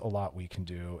 There is a lot we can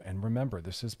do. And remember,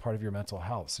 this is part of your mental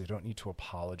health. So you don't need to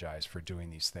apologize for doing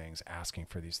these things, asking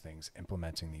for these things,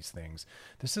 implementing these things.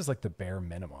 This is the bare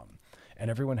minimum. and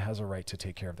everyone has a right to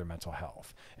take care of their mental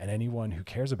health. And anyone who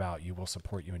cares about you will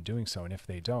support you in doing so. And if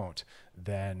they don't,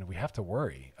 then we have to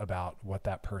worry about what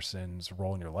that person's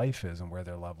role in your life is and where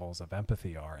their levels of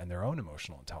empathy are and their own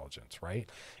emotional intelligence, right?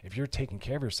 If you're taking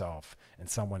care of yourself and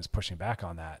someone's pushing back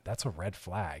on that, that's a red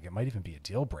flag. It might even be a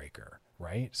deal breaker,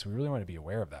 right? So we really want to be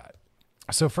aware of that.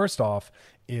 So first off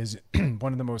is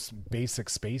one of the most basic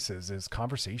spaces is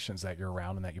conversations that you're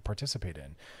around and that you participate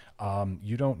in.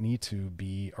 You don't need to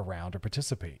be around or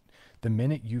participate. The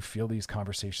minute you feel these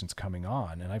conversations coming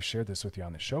on, and I've shared this with you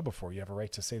on the show before, you have a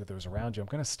right to say to those around you, I'm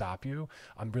going to stop you.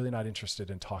 I'm really not interested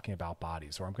in talking about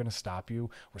bodies, or I'm going to stop you.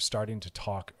 We're starting to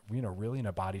talk, really in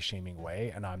a body shaming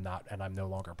way. And I'm no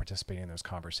longer participating in those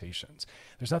conversations.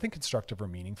 There's nothing constructive or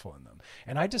meaningful in them.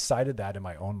 And I decided that in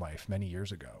my own life many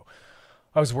years ago.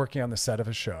 I was working on the set of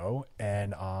a show,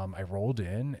 and I rolled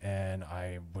in and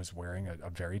I was wearing a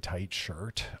very tight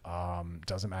shirt.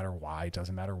 Doesn't matter why,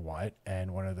 doesn't matter what.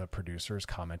 And one of the producers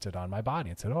commented on my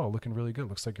body and said, "Oh, looking really good.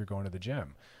 Looks like you're going to the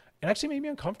gym." It actually made me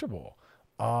uncomfortable.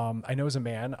 I know as a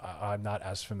man, I'm not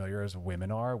as familiar as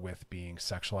women are with being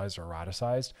sexualized or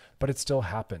eroticized, but it still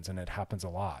happens, and it happens a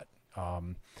lot.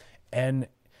 And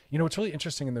what's really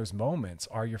interesting in those moments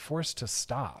are you're forced to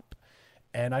stop.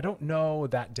 And I don't know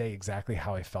that day exactly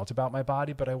how I felt about my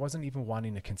body, but I wasn't even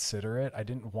wanting to consider it. I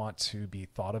didn't want to be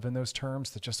thought of in those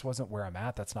terms. That just wasn't where I'm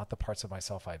at. That's not the parts of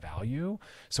myself I value.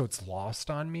 So it's lost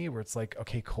on me where it's like,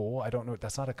 okay, cool. I don't know.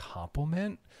 That's not a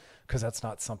compliment because that's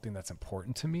not something that's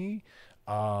important to me.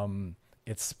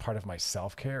 It's part of my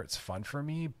self-care. It's fun for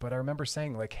me. But I remember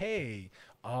saying like, hey,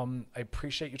 I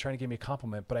appreciate you trying to give me a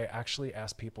compliment, but I actually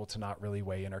ask people to not really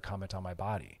weigh in or comment on my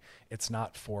body. It's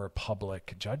not for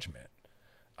public judgment.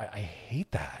 I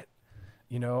hate that.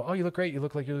 Oh, you look great. You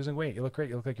look like you're losing weight. You look great.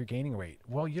 You look like you're gaining weight.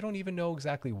 Well, you don't even know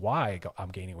exactly why I'm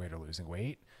gaining weight or losing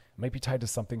weight. It might be tied to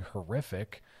something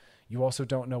horrific. You also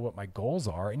don't know what my goals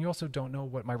are. And you also don't know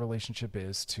what my relationship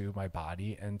is to my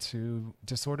body and to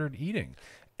disordered eating.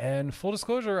 And full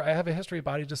disclosure, I have a history of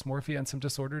body dysmorphia and some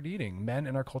disordered eating. Men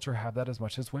in our culture have that as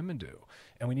much as women do.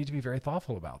 And we need to be very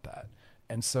thoughtful about that.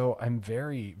 And so I'm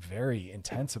very, very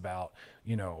intense about,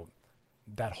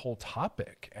 that whole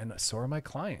topic, and so are my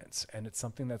clients, and it's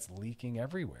something that's leaking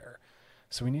everywhere.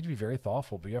 So we need to be very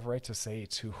thoughtful, but you have a right to say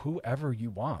to whoever you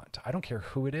want. I don't care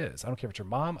who it is. I don't care if it's your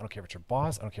mom. I don't care if it's your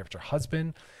boss. I don't care if it's your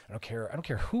husband. I don't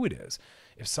care who it is.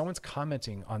 If someone's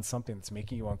commenting on something that's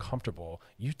making you uncomfortable,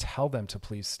 you tell them to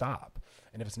please stop.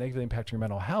 And if it's negatively impacting your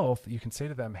mental health, you can say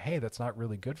to them, hey, that's not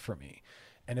really good for me.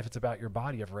 And if it's about your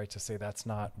body, you have a right to say that's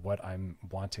not what I'm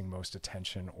wanting most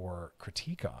attention or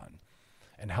critique on.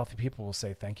 And healthy people will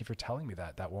say, thank you for telling me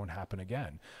that. That won't happen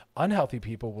again. Unhealthy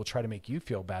people will try to make you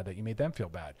feel bad that you made them feel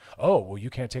bad. Oh, well, you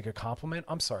can't take a compliment?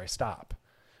 I'm sorry, stop.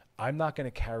 I'm not going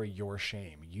to carry your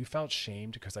shame. You felt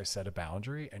shamed because I set a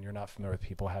boundary, and you're not familiar with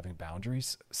people having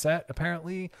boundaries set,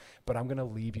 apparently, but I'm going to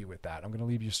leave you with that. I'm going to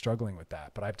leave you struggling with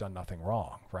that, but I've done nothing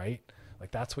wrong, right? Like,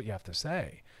 that's what you have to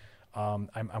say.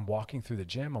 I'm walking through the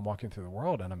gym, I'm walking through the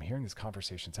world, and I'm hearing these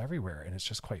conversations everywhere, and it's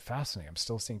just quite fascinating. I'm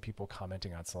still seeing people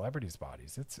commenting on celebrities'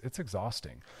 bodies. It's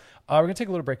exhausting. We're going to take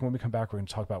a little break, and when we come back, we're going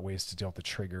to talk about ways to deal with the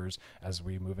triggers as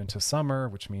we move into summer,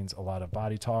 which means a lot of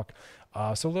body talk.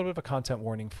 So a little bit of a content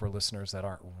warning for listeners that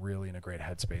aren't really in a great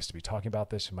headspace to be talking about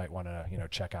this. You might want to,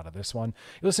 check out of this one.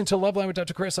 You're listening to Loveline with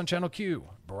Dr. Chris on Channel Q,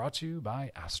 brought to you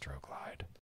by Astroglide.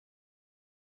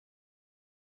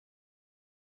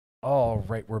 All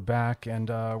right, we're back, and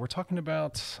we're talking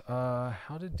about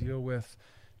how to deal with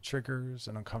triggers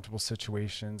and uncomfortable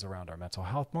situations around our mental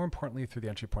health, more importantly, through the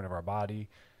entry point of our body.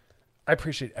 I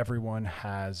appreciate everyone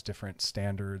has different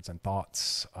standards and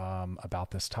thoughts about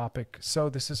this topic. So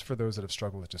this is for those that have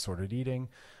struggled with disordered eating,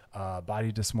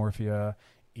 body dysmorphia,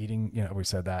 eating, we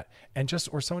said that, and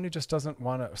or someone who just doesn't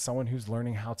want to, someone who's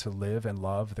learning how to live and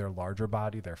love their larger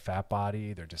body, their fat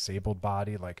body, their disabled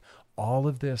body. Like, all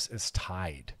of this is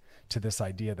tied to this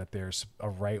idea that there's a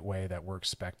right way that we're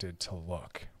expected to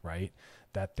look, right?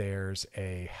 That there's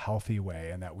a healthy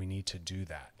way and that we need to do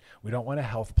that. We don't want to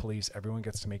health police. Everyone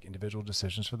gets to make individual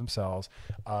decisions for themselves.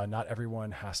 Not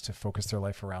everyone has to focus their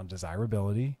life around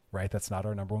desirability, right? That's not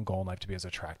our number one goal in life, to be as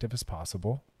attractive as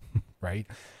possible, right?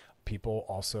 People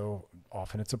also,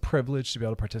 often it's a privilege to be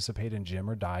able to participate in gym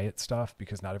or diet stuff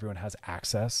because not everyone has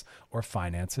access or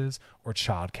finances or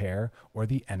childcare or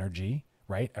the energy,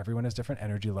 right? Everyone has different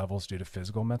energy levels due to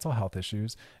physical and mental health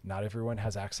issues. Not everyone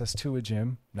has access to a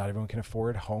gym. Not everyone can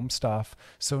afford home stuff.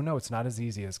 So no, it's not as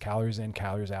easy as calories in,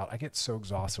 calories out. I get so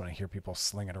exhausted when I hear people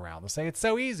sling it around. They'll say, it's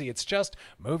so easy. It's just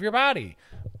move your body.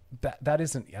 That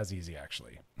isn't as easy,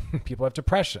 actually. People have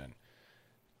depression,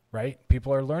 right?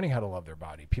 People are learning how to love their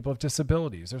body. People have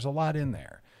disabilities. There's a lot in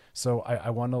there. So I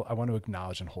want to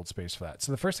acknowledge and hold space for that.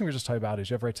 So the first thing we're just talking about is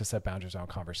you have a right to set boundaries around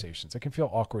conversations. It can feel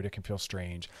awkward. It can feel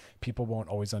strange. People won't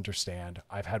always understand.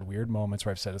 I've had weird moments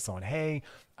where I've said to someone, hey,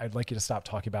 I'd like you to stop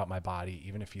talking about my body.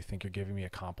 Even if you think you're giving me a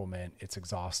compliment, it's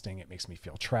exhausting. It makes me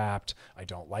feel trapped. I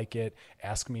don't like it.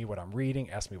 Ask me what I'm reading.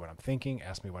 Ask me what I'm thinking.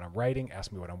 Ask me what I'm writing.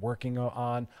 Ask me what I'm working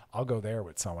on. I'll go there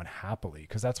with someone happily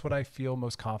because that's what I feel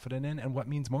most confident in and what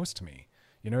means most to me.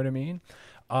 You know what I mean?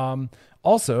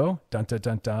 Also,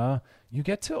 you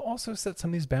get to also set some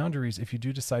of these boundaries if you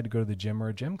do decide to go to the gym or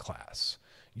a gym class.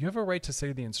 You have a right to say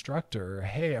to the instructor,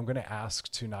 hey, I'm going to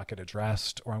ask to not get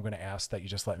addressed, or I'm going to ask that you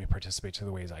just let me participate to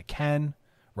the ways I can,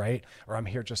 right? Or I'm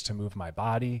here just to move my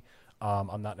body.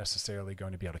 I'm not necessarily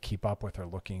going to be able to keep up with or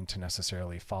looking to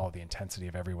necessarily follow the intensity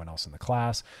of everyone else in the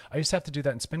class. I used to have to do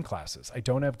that in spin classes. I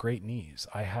don't have great knees.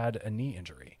 I had a knee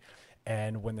injury.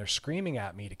 And when they're screaming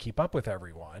at me to keep up with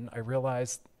everyone, I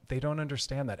realized they don't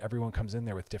understand that everyone comes in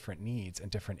there with different needs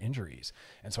and different injuries.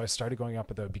 And so I started going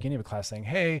up at the beginning of the class saying,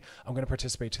 hey, I'm going to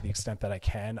participate to the extent that I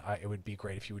can. It would be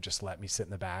great if you would just let me sit in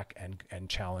the back and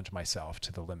challenge myself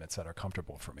to the limits that are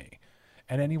comfortable for me.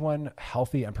 And anyone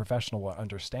healthy and professional will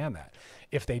understand that.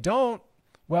 If they don't,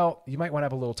 well, you might want to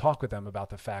have a little talk with them about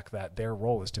the fact that their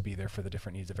role is to be there for the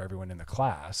different needs of everyone in the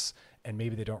class. And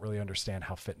maybe they don't really understand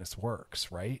how fitness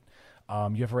works, right?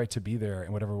 You have a right to be there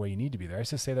in whatever way you need to be there. I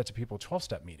used to say that to people at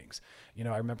 12-step meetings. You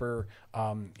know, I remember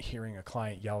hearing a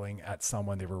client yelling at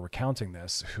someone, they were recounting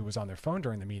this, who was on their phone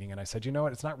during the meeting. And I said, you know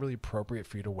what, it's not really appropriate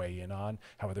for you to weigh in on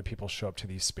how other people show up to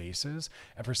these spaces.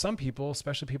 And for some people,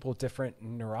 especially people with different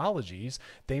neurologies,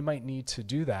 they might need to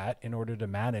do that in order to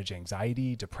manage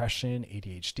anxiety, depression,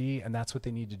 ADHD. And that's what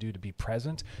they need to do to be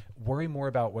present. Worry more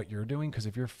about what you're doing, because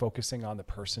if you're focusing on the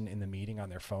person in the meeting on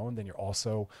their phone, then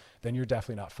you're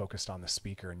definitely not focused on the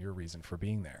speaker and your reason for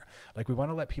being there. Like, we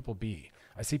want to let people be.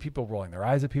 I see people rolling their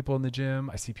eyes at people in the gym.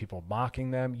 I see people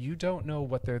mocking them. You don't know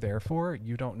what they're there for.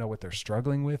 You don't know what they're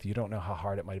struggling with. You don't know how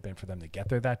hard it might have been for them to get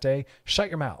there that day. Shut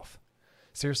your mouth.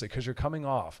 Seriously, because you're coming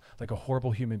off like a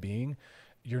horrible human being.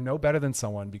 You're no better than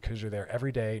someone because you're there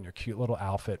every day in your cute little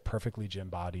outfit, perfectly gym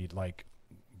bodied. Like,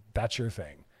 that's your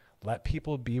thing. Let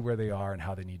people be where they are and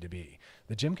how they need to be.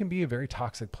 The gym can be a very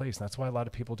toxic place. And that's why a lot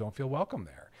of people don't feel welcome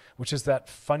there, which is that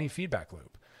funny feedback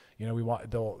loop. You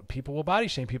know, people will body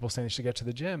shame people saying they should get to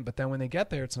the gym, but then when they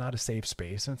get there, it's not a safe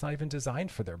space and it's not even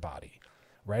designed for their body,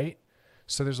 right?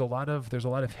 So there's a lot of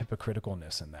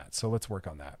hypocriticalness in that. So let's work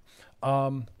on that.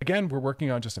 Again, we're working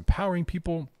on just empowering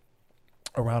people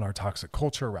around our toxic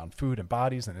culture, around food and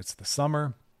bodies, and it's the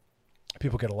summer.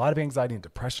 People get a lot of anxiety and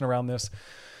depression around this.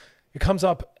 It comes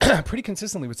up pretty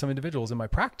consistently with some individuals in my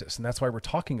practice. And that's why we're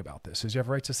talking about this, is you have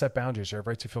a right to set boundaries. You have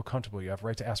a right to feel comfortable. You have a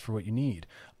right to ask for what you need.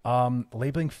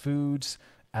 Labeling foods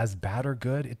as bad or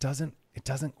good, it doesn't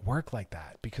work like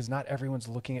that, because not everyone's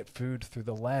looking at food through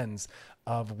the lens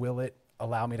of, will it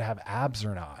allow me to have abs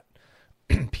or not?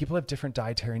 People have different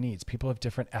dietary needs. People have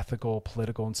different ethical,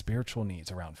 political, and spiritual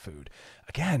needs around food.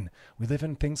 Again, we live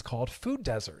in things called food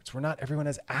deserts, where not everyone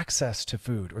has access to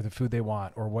food or the food they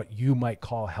want, or what you might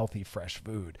call healthy, fresh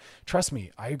food. Trust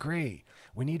me, I agree.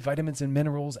 We need vitamins and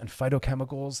minerals and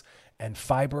phytochemicals and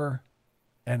fiber.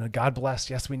 And God bless,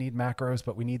 yes, we need macros,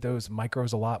 but we need those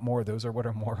micros a lot more. Those are what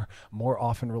are more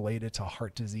often related to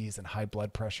heart disease and high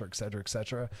blood pressure, et cetera, et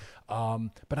cetera.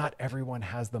 But not everyone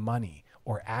has the money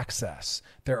or access.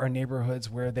 There are neighborhoods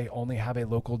where they only have a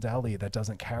local deli that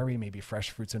doesn't carry maybe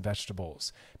fresh fruits and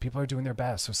vegetables. People are doing their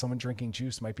best. So someone drinking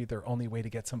juice might be their only way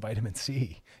to get some vitamin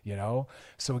C, you know?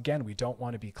 So again, we don't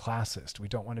want to be classist. We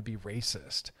don't want to be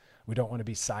racist. We don't want to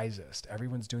be sizeist.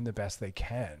 Everyone's doing the best they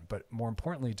can. But more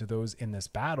importantly, to those in this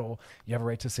battle, you have a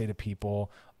right to say to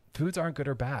people, foods aren't good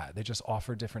or bad. They just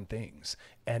offer different things.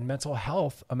 And a mental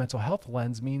health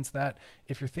lens means that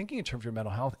if you're thinking in terms of your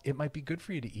mental health, it might be good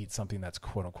for you to eat something that's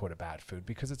quote unquote a bad food,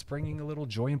 because it's bringing a little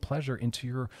joy and pleasure into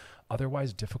your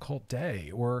otherwise difficult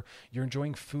day. Or you're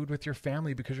enjoying food with your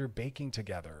family because you're baking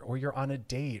together, or you're on a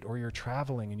date, or you're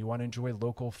traveling and you want to enjoy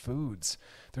local foods.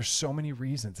 There's so many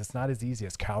reasons. It's not as easy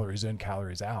as calories in,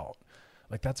 calories out.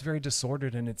 Like, that's very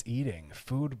disordered in its eating.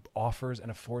 Food offers and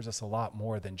affords us a lot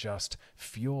more than just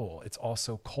fuel. It's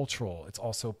also cultural. It's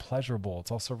also pleasurable.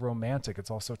 It's also romantic. It's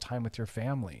also time with your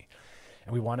family.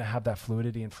 And we want to have that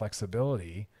fluidity and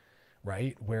flexibility,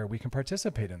 right, where we can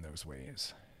participate in those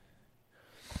ways.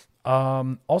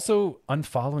 Also,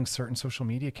 unfollowing certain social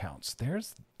media accounts.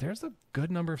 There's a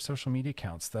good number of social media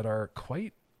accounts that are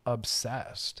quite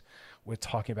obsessed with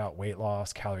talking about weight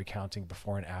loss, calorie counting,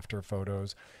 before and after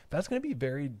photos. That's going to be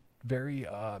very very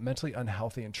mentally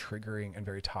unhealthy and triggering and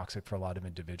very toxic for a lot of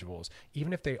individuals.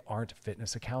 Even if they aren't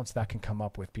fitness accounts, that can come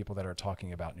up with people that are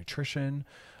talking about nutrition.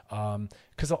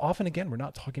 Because often, again, we're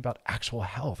not talking about actual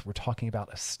health. We're talking about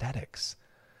aesthetics,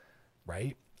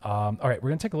 right? All right, we're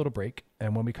going to take a little break.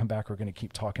 And when we come back, we're going to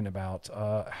keep talking about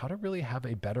how to really have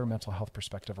a better mental health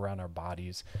perspective around our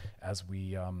bodies as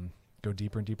we go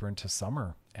deeper and deeper into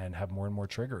summer and have more and more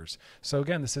triggers. So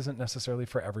again, this isn't necessarily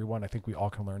for everyone. I think we all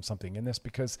can learn something in this,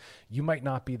 because you might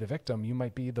not be the victim. You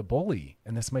might be the bully.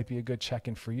 And this might be a good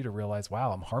check-in for you to realize,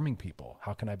 wow, I'm harming people.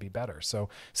 How can I be better? So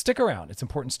stick around. It's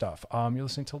important stuff. You're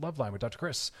listening to Loveline with Dr.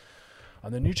 Chris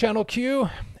on the new channel Q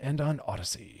and on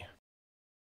Odyssey.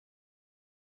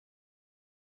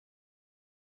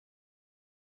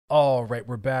 All right,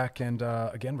 we're back. And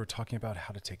again, we're talking about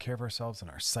how to take care of ourselves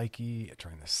and our psyche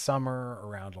during the summer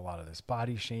around a lot of this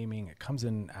body shaming. It comes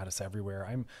in at us everywhere.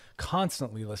 I'm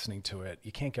constantly listening to it.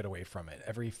 You can't get away from it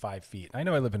every 5 feet. I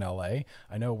know I live in LA.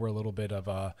 I know we're a little bit of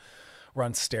we're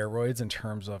on steroids in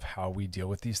terms of how we deal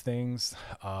with these things.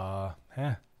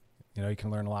 You know, you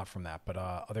can learn a lot from that, but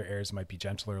other areas might be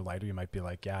gentler, lighter. You might be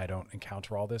like, yeah, I don't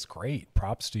encounter all this. Great.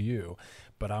 Props to you.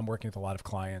 But I'm working with a lot of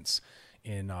clients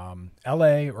in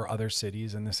LA or other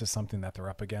cities, and this is something that they're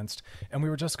up against. And we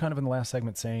were just kind of in the last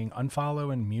segment saying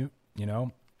unfollow and mute, you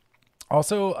know.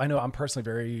 Also, I know I'm personally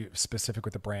very specific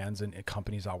with the brands and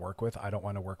companies I'll work with. I don't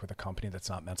want to work with a company that's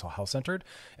not mental health centered,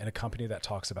 and a company that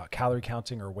talks about calorie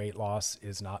counting or weight loss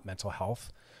is not mental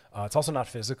health. It's also not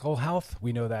physical health.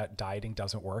 We know that dieting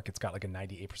doesn't work. It's got like a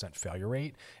 98% failure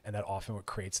rate, and that often what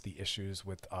creates the issues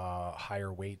with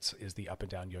higher weights is the up and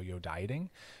down yo-yo dieting.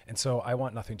 And so I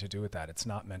want nothing to do with that. It's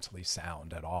not mentally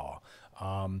sound at all.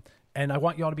 And I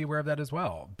want you all to be aware of that as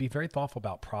well. Be very thoughtful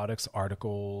about products,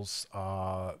 articles,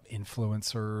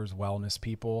 influencers, wellness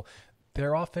people.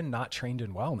 They're often not trained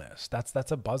in wellness.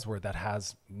 That's a buzzword that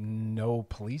has no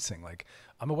policing. Like,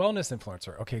 I'm a wellness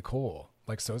influencer. Okay, cool.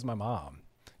 Like, so is my mom.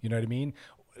 You know what I mean?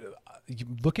 You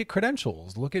look at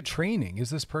credentials, look at training. Is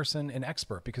this person an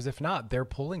expert? Because if not, they're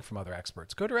pulling from other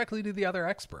experts. Go directly to the other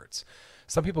experts.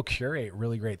 Some people curate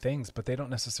really great things, but they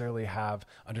don't necessarily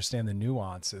understand the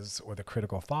nuances or the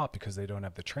critical thought because they don't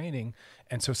have the training.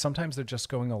 And so sometimes they're just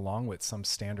going along with some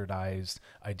standardized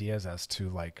ideas as to,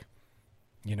 like,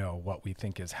 you know, what we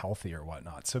think is healthy or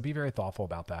whatnot. So be very thoughtful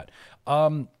about that.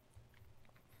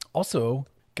 Also,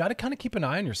 got to kind of keep an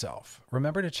eye on yourself.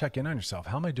 Remember to check in on yourself.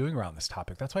 How am I doing around this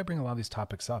topic? That's why I bring a lot of these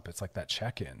topics up. It's like that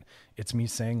check-in. It's me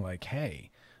saying, like,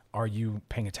 hey, are you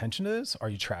paying attention to this? Are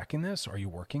you tracking this? Are you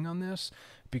working on this?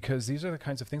 Because these are the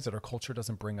kinds of things that our culture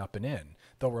doesn't bring up and in.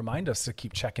 They'll remind us to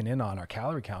keep checking in on our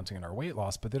calorie counting and our weight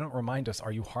loss, but they don't remind us,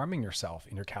 are you harming yourself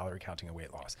in your calorie counting and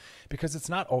weight loss? Because it's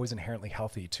not always inherently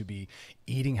healthy to be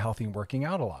eating healthy and working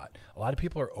out a lot. A lot of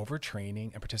people are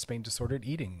overtraining and participating in disordered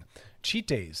eating. Cheat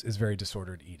days is very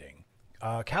disordered eating.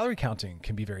 Calorie counting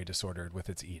can be very disordered with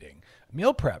its eating.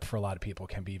 Meal prep for a lot of people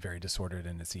can be very disordered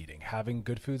in its eating. Having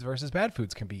good foods versus bad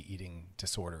foods can be eating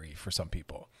disordery for some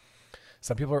people.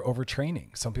 Some people are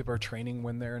overtraining. Some people are training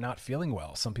when they're not feeling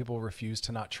well. Some people refuse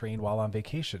to not train while on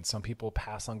vacation. Some people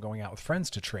pass on going out with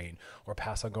friends to train, or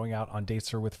pass on going out on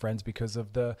dates or with friends because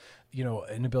of the, you know,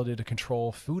 inability to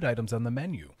control food items on the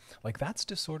menu. Like, that's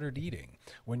disordered eating.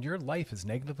 When your life is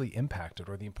negatively impacted,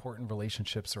 or the important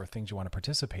relationships or things you want to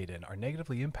participate in are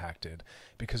negatively impacted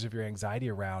because of your anxiety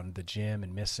around the gym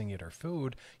and missing it or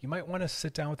food, you might want to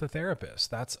sit down with a therapist.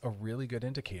 That's a really good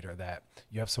indicator that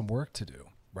you have some work to do,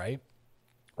 right?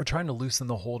 We're trying to loosen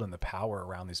the hold and the power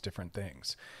around these different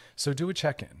things. So do a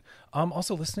check-in.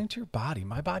 Also, listening to your body.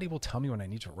 My body will tell me when I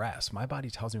need to rest. My body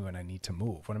tells me when I need to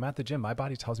move. When I'm at the gym, my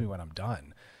body tells me when I'm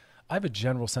done. I have a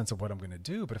general sense of what I'm going to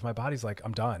do, but if my body's like,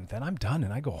 I'm done, then I'm done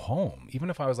and I go home. Even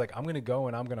if I was like, I'm going to go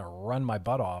and I'm going to run my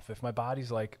butt off, if my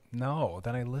body's like, no,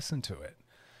 then I listen to it.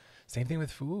 Same thing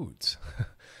with foods.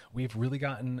 We've really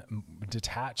gotten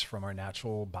detached from our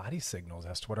natural body signals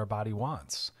as to what our body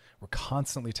wants. We're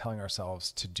constantly telling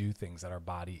ourselves to do things that our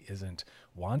body isn't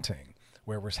wanting,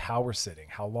 how we're sitting,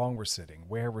 how long we're sitting,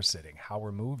 where we're sitting, how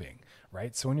we're moving,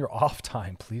 right? So in your off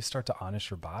time, please start to honor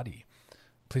your body.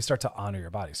 Please start to honor your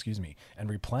body, and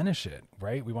replenish it,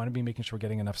 right? We want to be making sure we're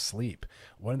getting enough sleep.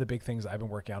 One of the big things I've been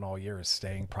working on all year is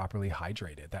staying properly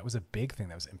hydrated. That was a big thing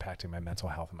that was impacting my mental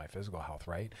health and my physical health,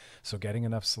 right? So getting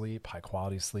enough sleep, high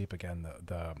quality sleep, again,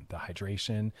 the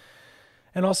hydration.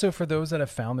 And also for those that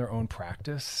have found their own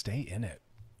practice, stay in it.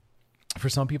 For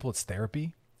some people, it's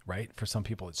therapy, right? For some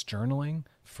people, it's journaling.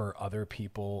 For other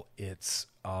people, it's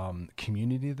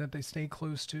community that they stay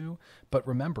close to. But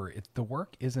remember, the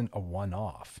work isn't a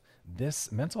one-off.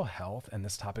 This mental health and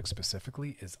this topic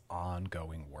specifically is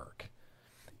ongoing work.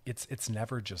 It's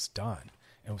never just done.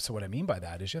 And so what I mean by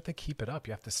that is you have to keep it up.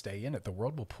 You have to stay in it. The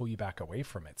world will pull you back away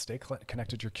from it. Stay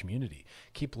connected to your community.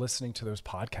 Keep listening to those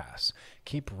podcasts.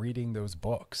 Keep reading those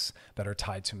books that are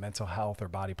tied to mental health or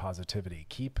body positivity.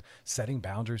 Keep setting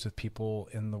boundaries with people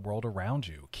in the world around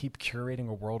you. Keep curating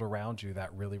a world around you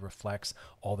that really reflects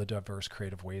all the diverse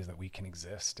creative ways that we can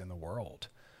exist in the world.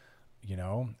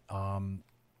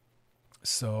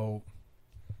 So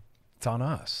it's on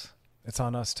us. It's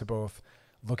on us to both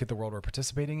look at the world we're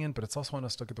participating in, but it's also on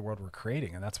us to look at the world we're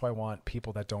creating. And that's why I want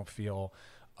people that don't feel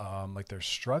like they're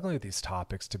struggling with these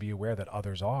topics to be aware that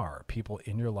others are, people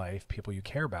in your life, people you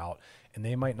care about, and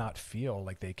they might not feel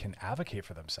like they can advocate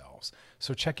for themselves.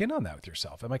 So check in on that with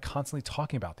yourself. Am I constantly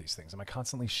talking about these things? Am I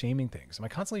constantly shaming things? Am I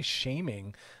constantly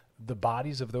shaming the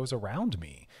bodies of those around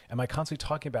me? Am I constantly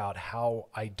talking about how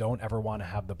I don't ever want to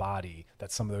have the body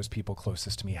that some of those people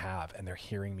closest to me have, and they're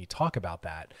hearing me talk about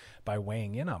that by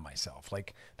weighing in on myself?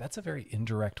 Like, that's a very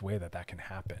indirect way that can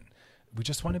happen. We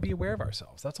just want to be aware of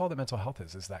ourselves. That's all that mental health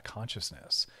is that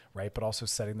consciousness, right? But also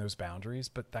setting those boundaries,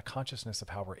 but that consciousness of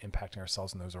how we're impacting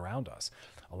ourselves and those around us.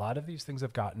 A lot of these things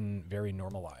have gotten very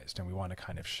normalized, and we want to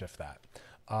kind of shift that.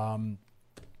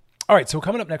 All right, so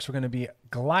coming up next, we're going to be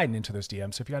gliding into those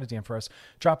DMs. So if you got a DM for us,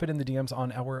 drop it in the DMs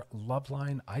on our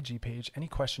Loveline IG page. Any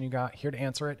question you got, here to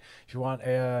answer it. If you want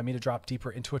me to drop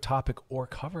deeper into a topic or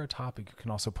cover a topic, you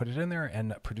can also put it in there,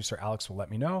 and producer Alex will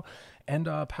let me know. And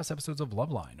past episodes of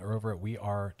Loveline are over at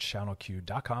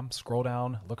wearechannelq.com. Scroll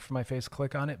down, look for my face,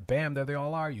 click on it. Bam, there they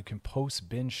all are. You can post,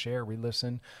 binge, share,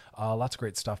 re-listen. Lots of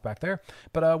great stuff back there.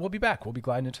 But we'll be back. We'll be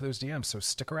gliding into those DMs. So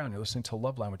stick around. You're listening to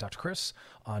Loveline with Dr. Chris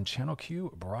on Channel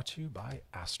Q, brought to you by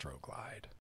Astroglide.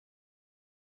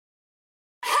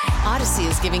 Odyssey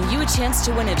is giving you a chance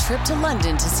to win a trip to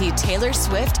London to see Taylor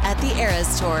Swift at the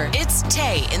Eras Tour. It's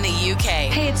Tay in the UK.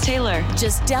 Hey, it's Taylor.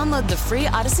 Just download the free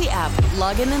Odyssey app,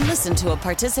 log in and listen to a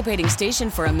participating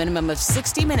station for a minimum of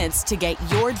 60 minutes to get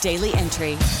your daily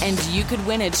entry. And you could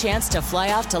win a chance to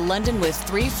fly off to London with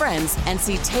 3 friends and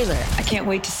see Taylor. I can't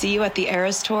wait to see you at the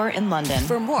Eras Tour in London.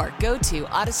 For more, go to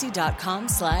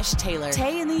odyssey.com/Taylor.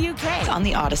 Tay in the UK. It's on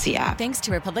the Odyssey app. Thanks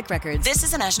to Republic Records. This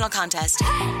is a national contest.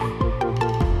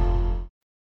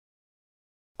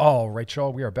 All right,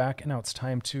 y'all, we are back, and now it's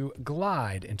time to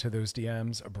glide into those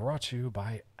DMs, brought to you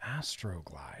by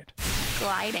Astroglide.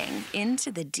 Gliding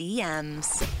into the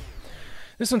DMs.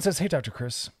 This one says, hey, Dr.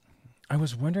 Chris, I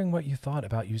was wondering what you thought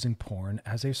about using porn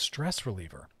as a stress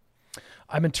reliever.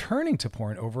 I've been turning to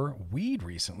porn over weed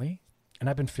recently, and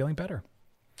I've been feeling better.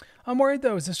 I'm worried,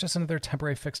 though, is this just another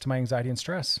temporary fix to my anxiety and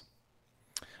stress?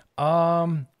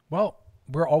 Well,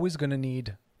 we're always going to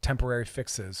need temporary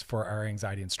fixes for our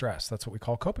anxiety and stress. That's what we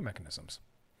call coping mechanisms.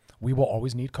 We will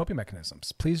always need coping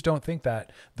mechanisms. Please don't think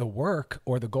that the work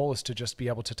or the goal is to just be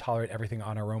able to tolerate everything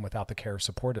on our own without the care or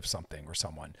support of something or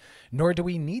someone, nor do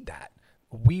we need that.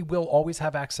 We will always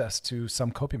have access to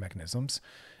some coping mechanisms.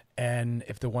 And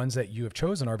if the ones that you have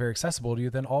chosen are very accessible to you,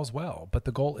 then all's well. But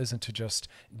the goal isn't to just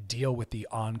deal with the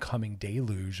oncoming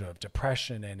deluge of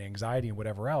depression and anxiety and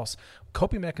whatever else.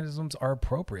 Coping mechanisms are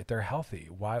appropriate. They're healthy.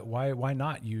 Why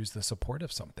not use the support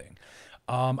of something?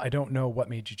 I don't know what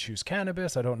made you choose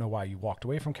cannabis. I don't know why you walked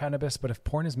away from cannabis. But if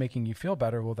porn is making you feel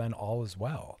better, well, then all is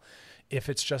well. If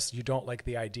it's just you don't like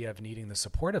the idea of needing the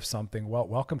support of something, well,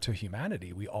 welcome to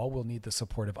humanity. We all will need the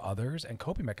support of others and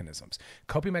coping mechanisms.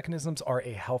 Coping mechanisms are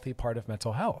a healthy part of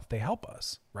mental health. They help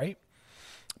us, right?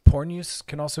 Porn use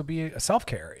can also be a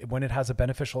self-care when it has a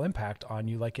beneficial impact on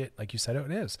you like you said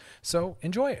it is. So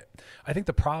enjoy it. I think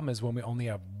the problem is when we only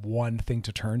have one thing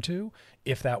to turn to,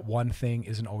 if that one thing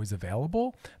isn't always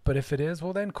available. But if it is,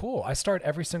 well then cool. I start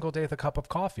every single day with a cup of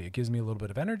coffee. It gives me a little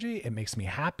bit of energy. It makes me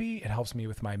happy. It helps me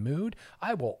with my mood.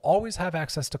 I will always have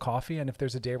access to coffee. And if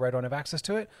there's a day where I don't have access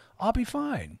to it, I'll be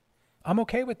fine. I'm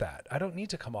okay with that. I don't need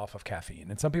to come off of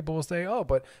caffeine. And some people will say, oh,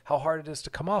 but how hard it is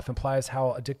to come off implies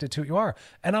how addicted to it you are.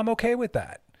 And I'm okay with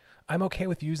that. I'm okay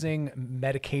with using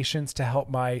medications to help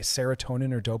my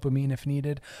serotonin or dopamine if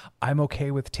needed. I'm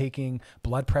okay with taking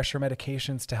blood pressure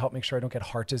medications to help make sure I don't get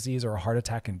heart disease or a heart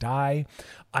attack and die.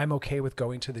 I'm okay with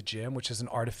going to the gym, which is an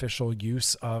artificial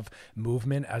use of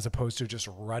movement as opposed to just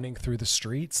running through the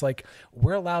streets. Like,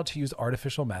 we're allowed to use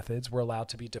artificial methods. We're allowed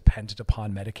to be dependent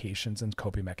upon medications and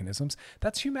coping mechanisms.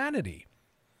 That's humanity.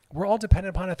 We're all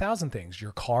dependent upon 1,000 things.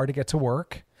 Your car to get to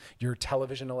work, your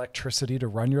television, electricity to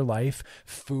run your life,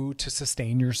 food to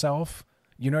sustain yourself.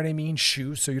 You know what I mean?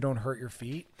 Shoes so you don't hurt your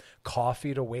feet,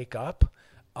 coffee to wake up.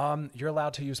 You're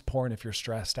allowed to use porn if you're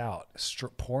stressed out.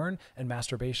 Porn and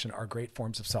masturbation are great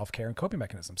forms of self-care and coping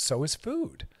mechanisms. So is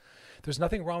food. There's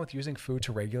nothing wrong with using food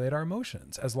to regulate our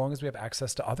emotions. As long as we have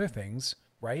access to other things,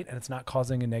 right? And it's not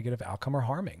causing a negative outcome or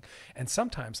harming. And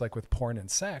sometimes, like with porn and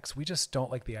sex, we just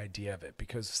don't like the idea of it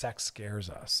because sex scares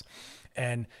us.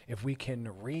 And if we can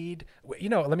read,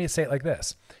 let me say it like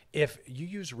this. If you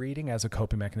use reading as a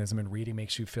coping mechanism and reading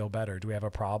makes you feel better, do we have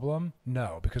a problem?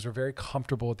 No, because we're very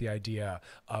comfortable with the idea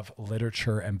of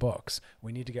literature and books.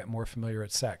 We need to get more familiar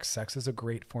with sex. Sex is a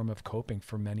great form of coping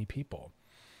for many people.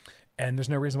 And there's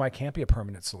no reason why it can't be a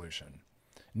permanent solution.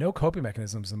 No coping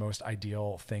mechanism is the most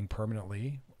ideal thing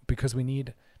permanently because we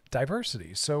need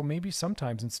diversity. So maybe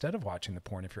sometimes instead of watching the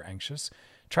porn, if you're anxious,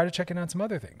 try to check in on some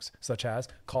other things, such as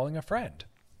calling a friend,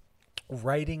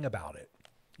 writing about it,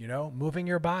 moving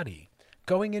your body,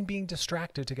 going and being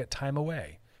distracted to get time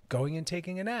away, going and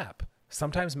taking a nap,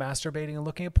 sometimes masturbating and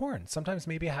looking at porn, sometimes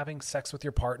maybe having sex with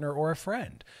your partner or a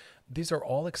friend. These are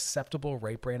all acceptable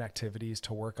right brain activities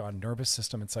to work on nervous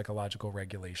system and psychological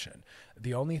regulation.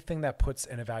 The only thing that puts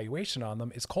an evaluation on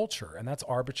them is culture, and that's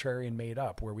arbitrary and made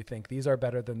up, where we think these are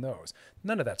better than those.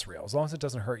 None of that's real. As long as it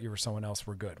doesn't hurt you or someone else,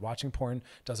 we're good. Watching porn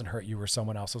doesn't hurt you or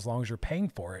someone else as long as you're paying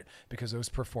for it, because those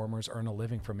performers earn a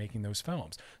living from making those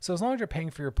films. So as long as you're paying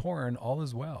for your porn, all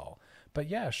is well. But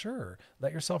yeah, sure.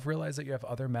 Let yourself realize that you have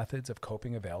other methods of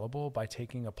coping available by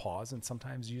taking a pause and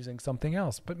sometimes using something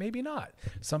else, but maybe not.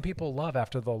 Some people love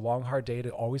after the long, hard day to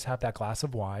always have that glass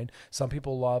of wine. Some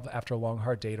people love after a long,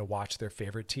 hard day to watch their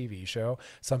favorite TV show.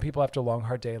 Some people after a long,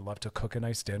 hard day love to cook a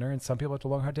nice dinner. And some people after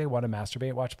a long, hard day want to masturbate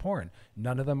and watch porn.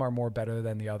 None of them are more better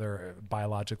than the other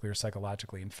biologically or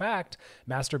psychologically. In fact,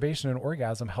 masturbation and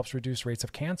orgasm helps reduce rates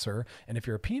of cancer. And if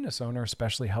you're a penis owner,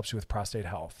 especially helps you with prostate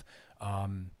health.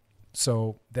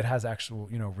 So that has actual,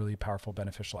 really powerful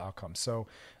beneficial outcomes. So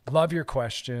love your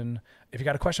question. If you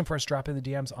got a question for us, drop in the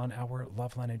DMs on our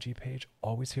Loveline IG page.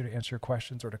 Always here to answer your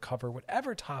questions or to cover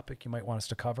whatever topic you might want us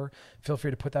to cover. Feel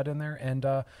free to put that in there. And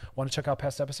want to check out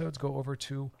past episodes, go over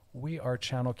to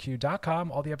wearechannelq.com.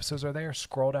 All the episodes are there.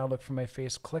 Scroll down, look for my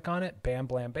face, click on it. Bam,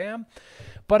 blam, bam.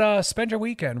 But spend your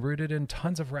weekend rooted in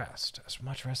tons of rest, as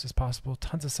much rest as possible,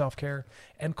 tons of self-care,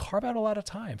 and carve out a lot of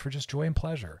time for just joy and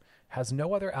pleasure. Has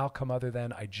no other outcome other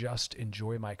than I just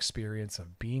enjoy my experience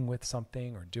of being with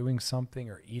something or doing something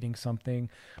or eating something.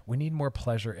 We need more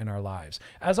pleasure in our lives.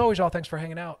 As always, y'all, thanks for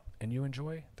hanging out, and you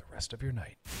enjoy the rest of your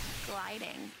night.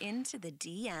 Gliding into the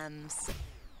DMs.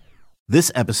 This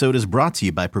episode is brought to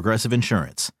you by Progressive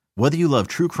Insurance. Whether you love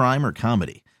true crime or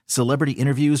comedy, celebrity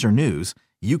interviews or news,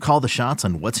 you call the shots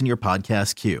on what's in your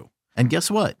podcast queue. And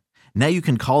guess what? Now you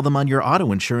can call them on your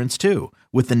auto insurance too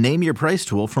with the Name Your Price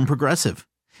tool from Progressive.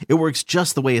 It works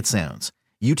just the way it sounds.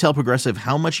 You tell Progressive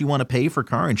how much you want to pay for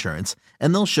car insurance,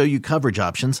 and they'll show you coverage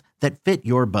options that fit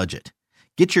your budget.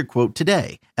 Get your quote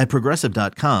today at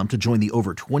Progressive.com to join the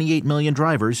over 28 million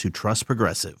drivers who trust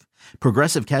Progressive.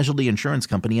 Progressive Casualty Insurance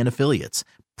Company and Affiliates.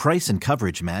 Price and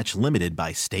coverage match limited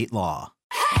by state law.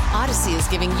 Odyssey is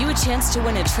giving you a chance to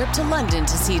win a trip to London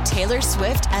to see Taylor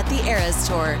Swift at the Eras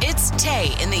Tour. It's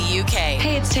Tay in the UK.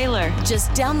 Hey, it's Taylor.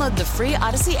 Just download the free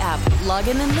Odyssey app, log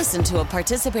in and listen to a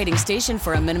participating station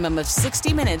for a minimum of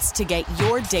 60 minutes to get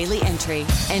your daily entry.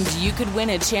 And you could win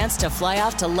a chance to fly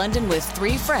off to London with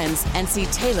 3 friends and see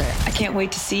Taylor. I can't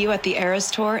wait to see you at the Eras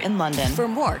Tour in London. For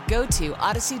more, go to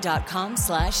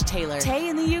odyssey.com/Taylor. Tay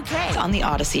in the UK. It's on the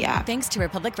Odyssey app. Thanks to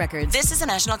Republic Records. This is a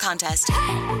national contest.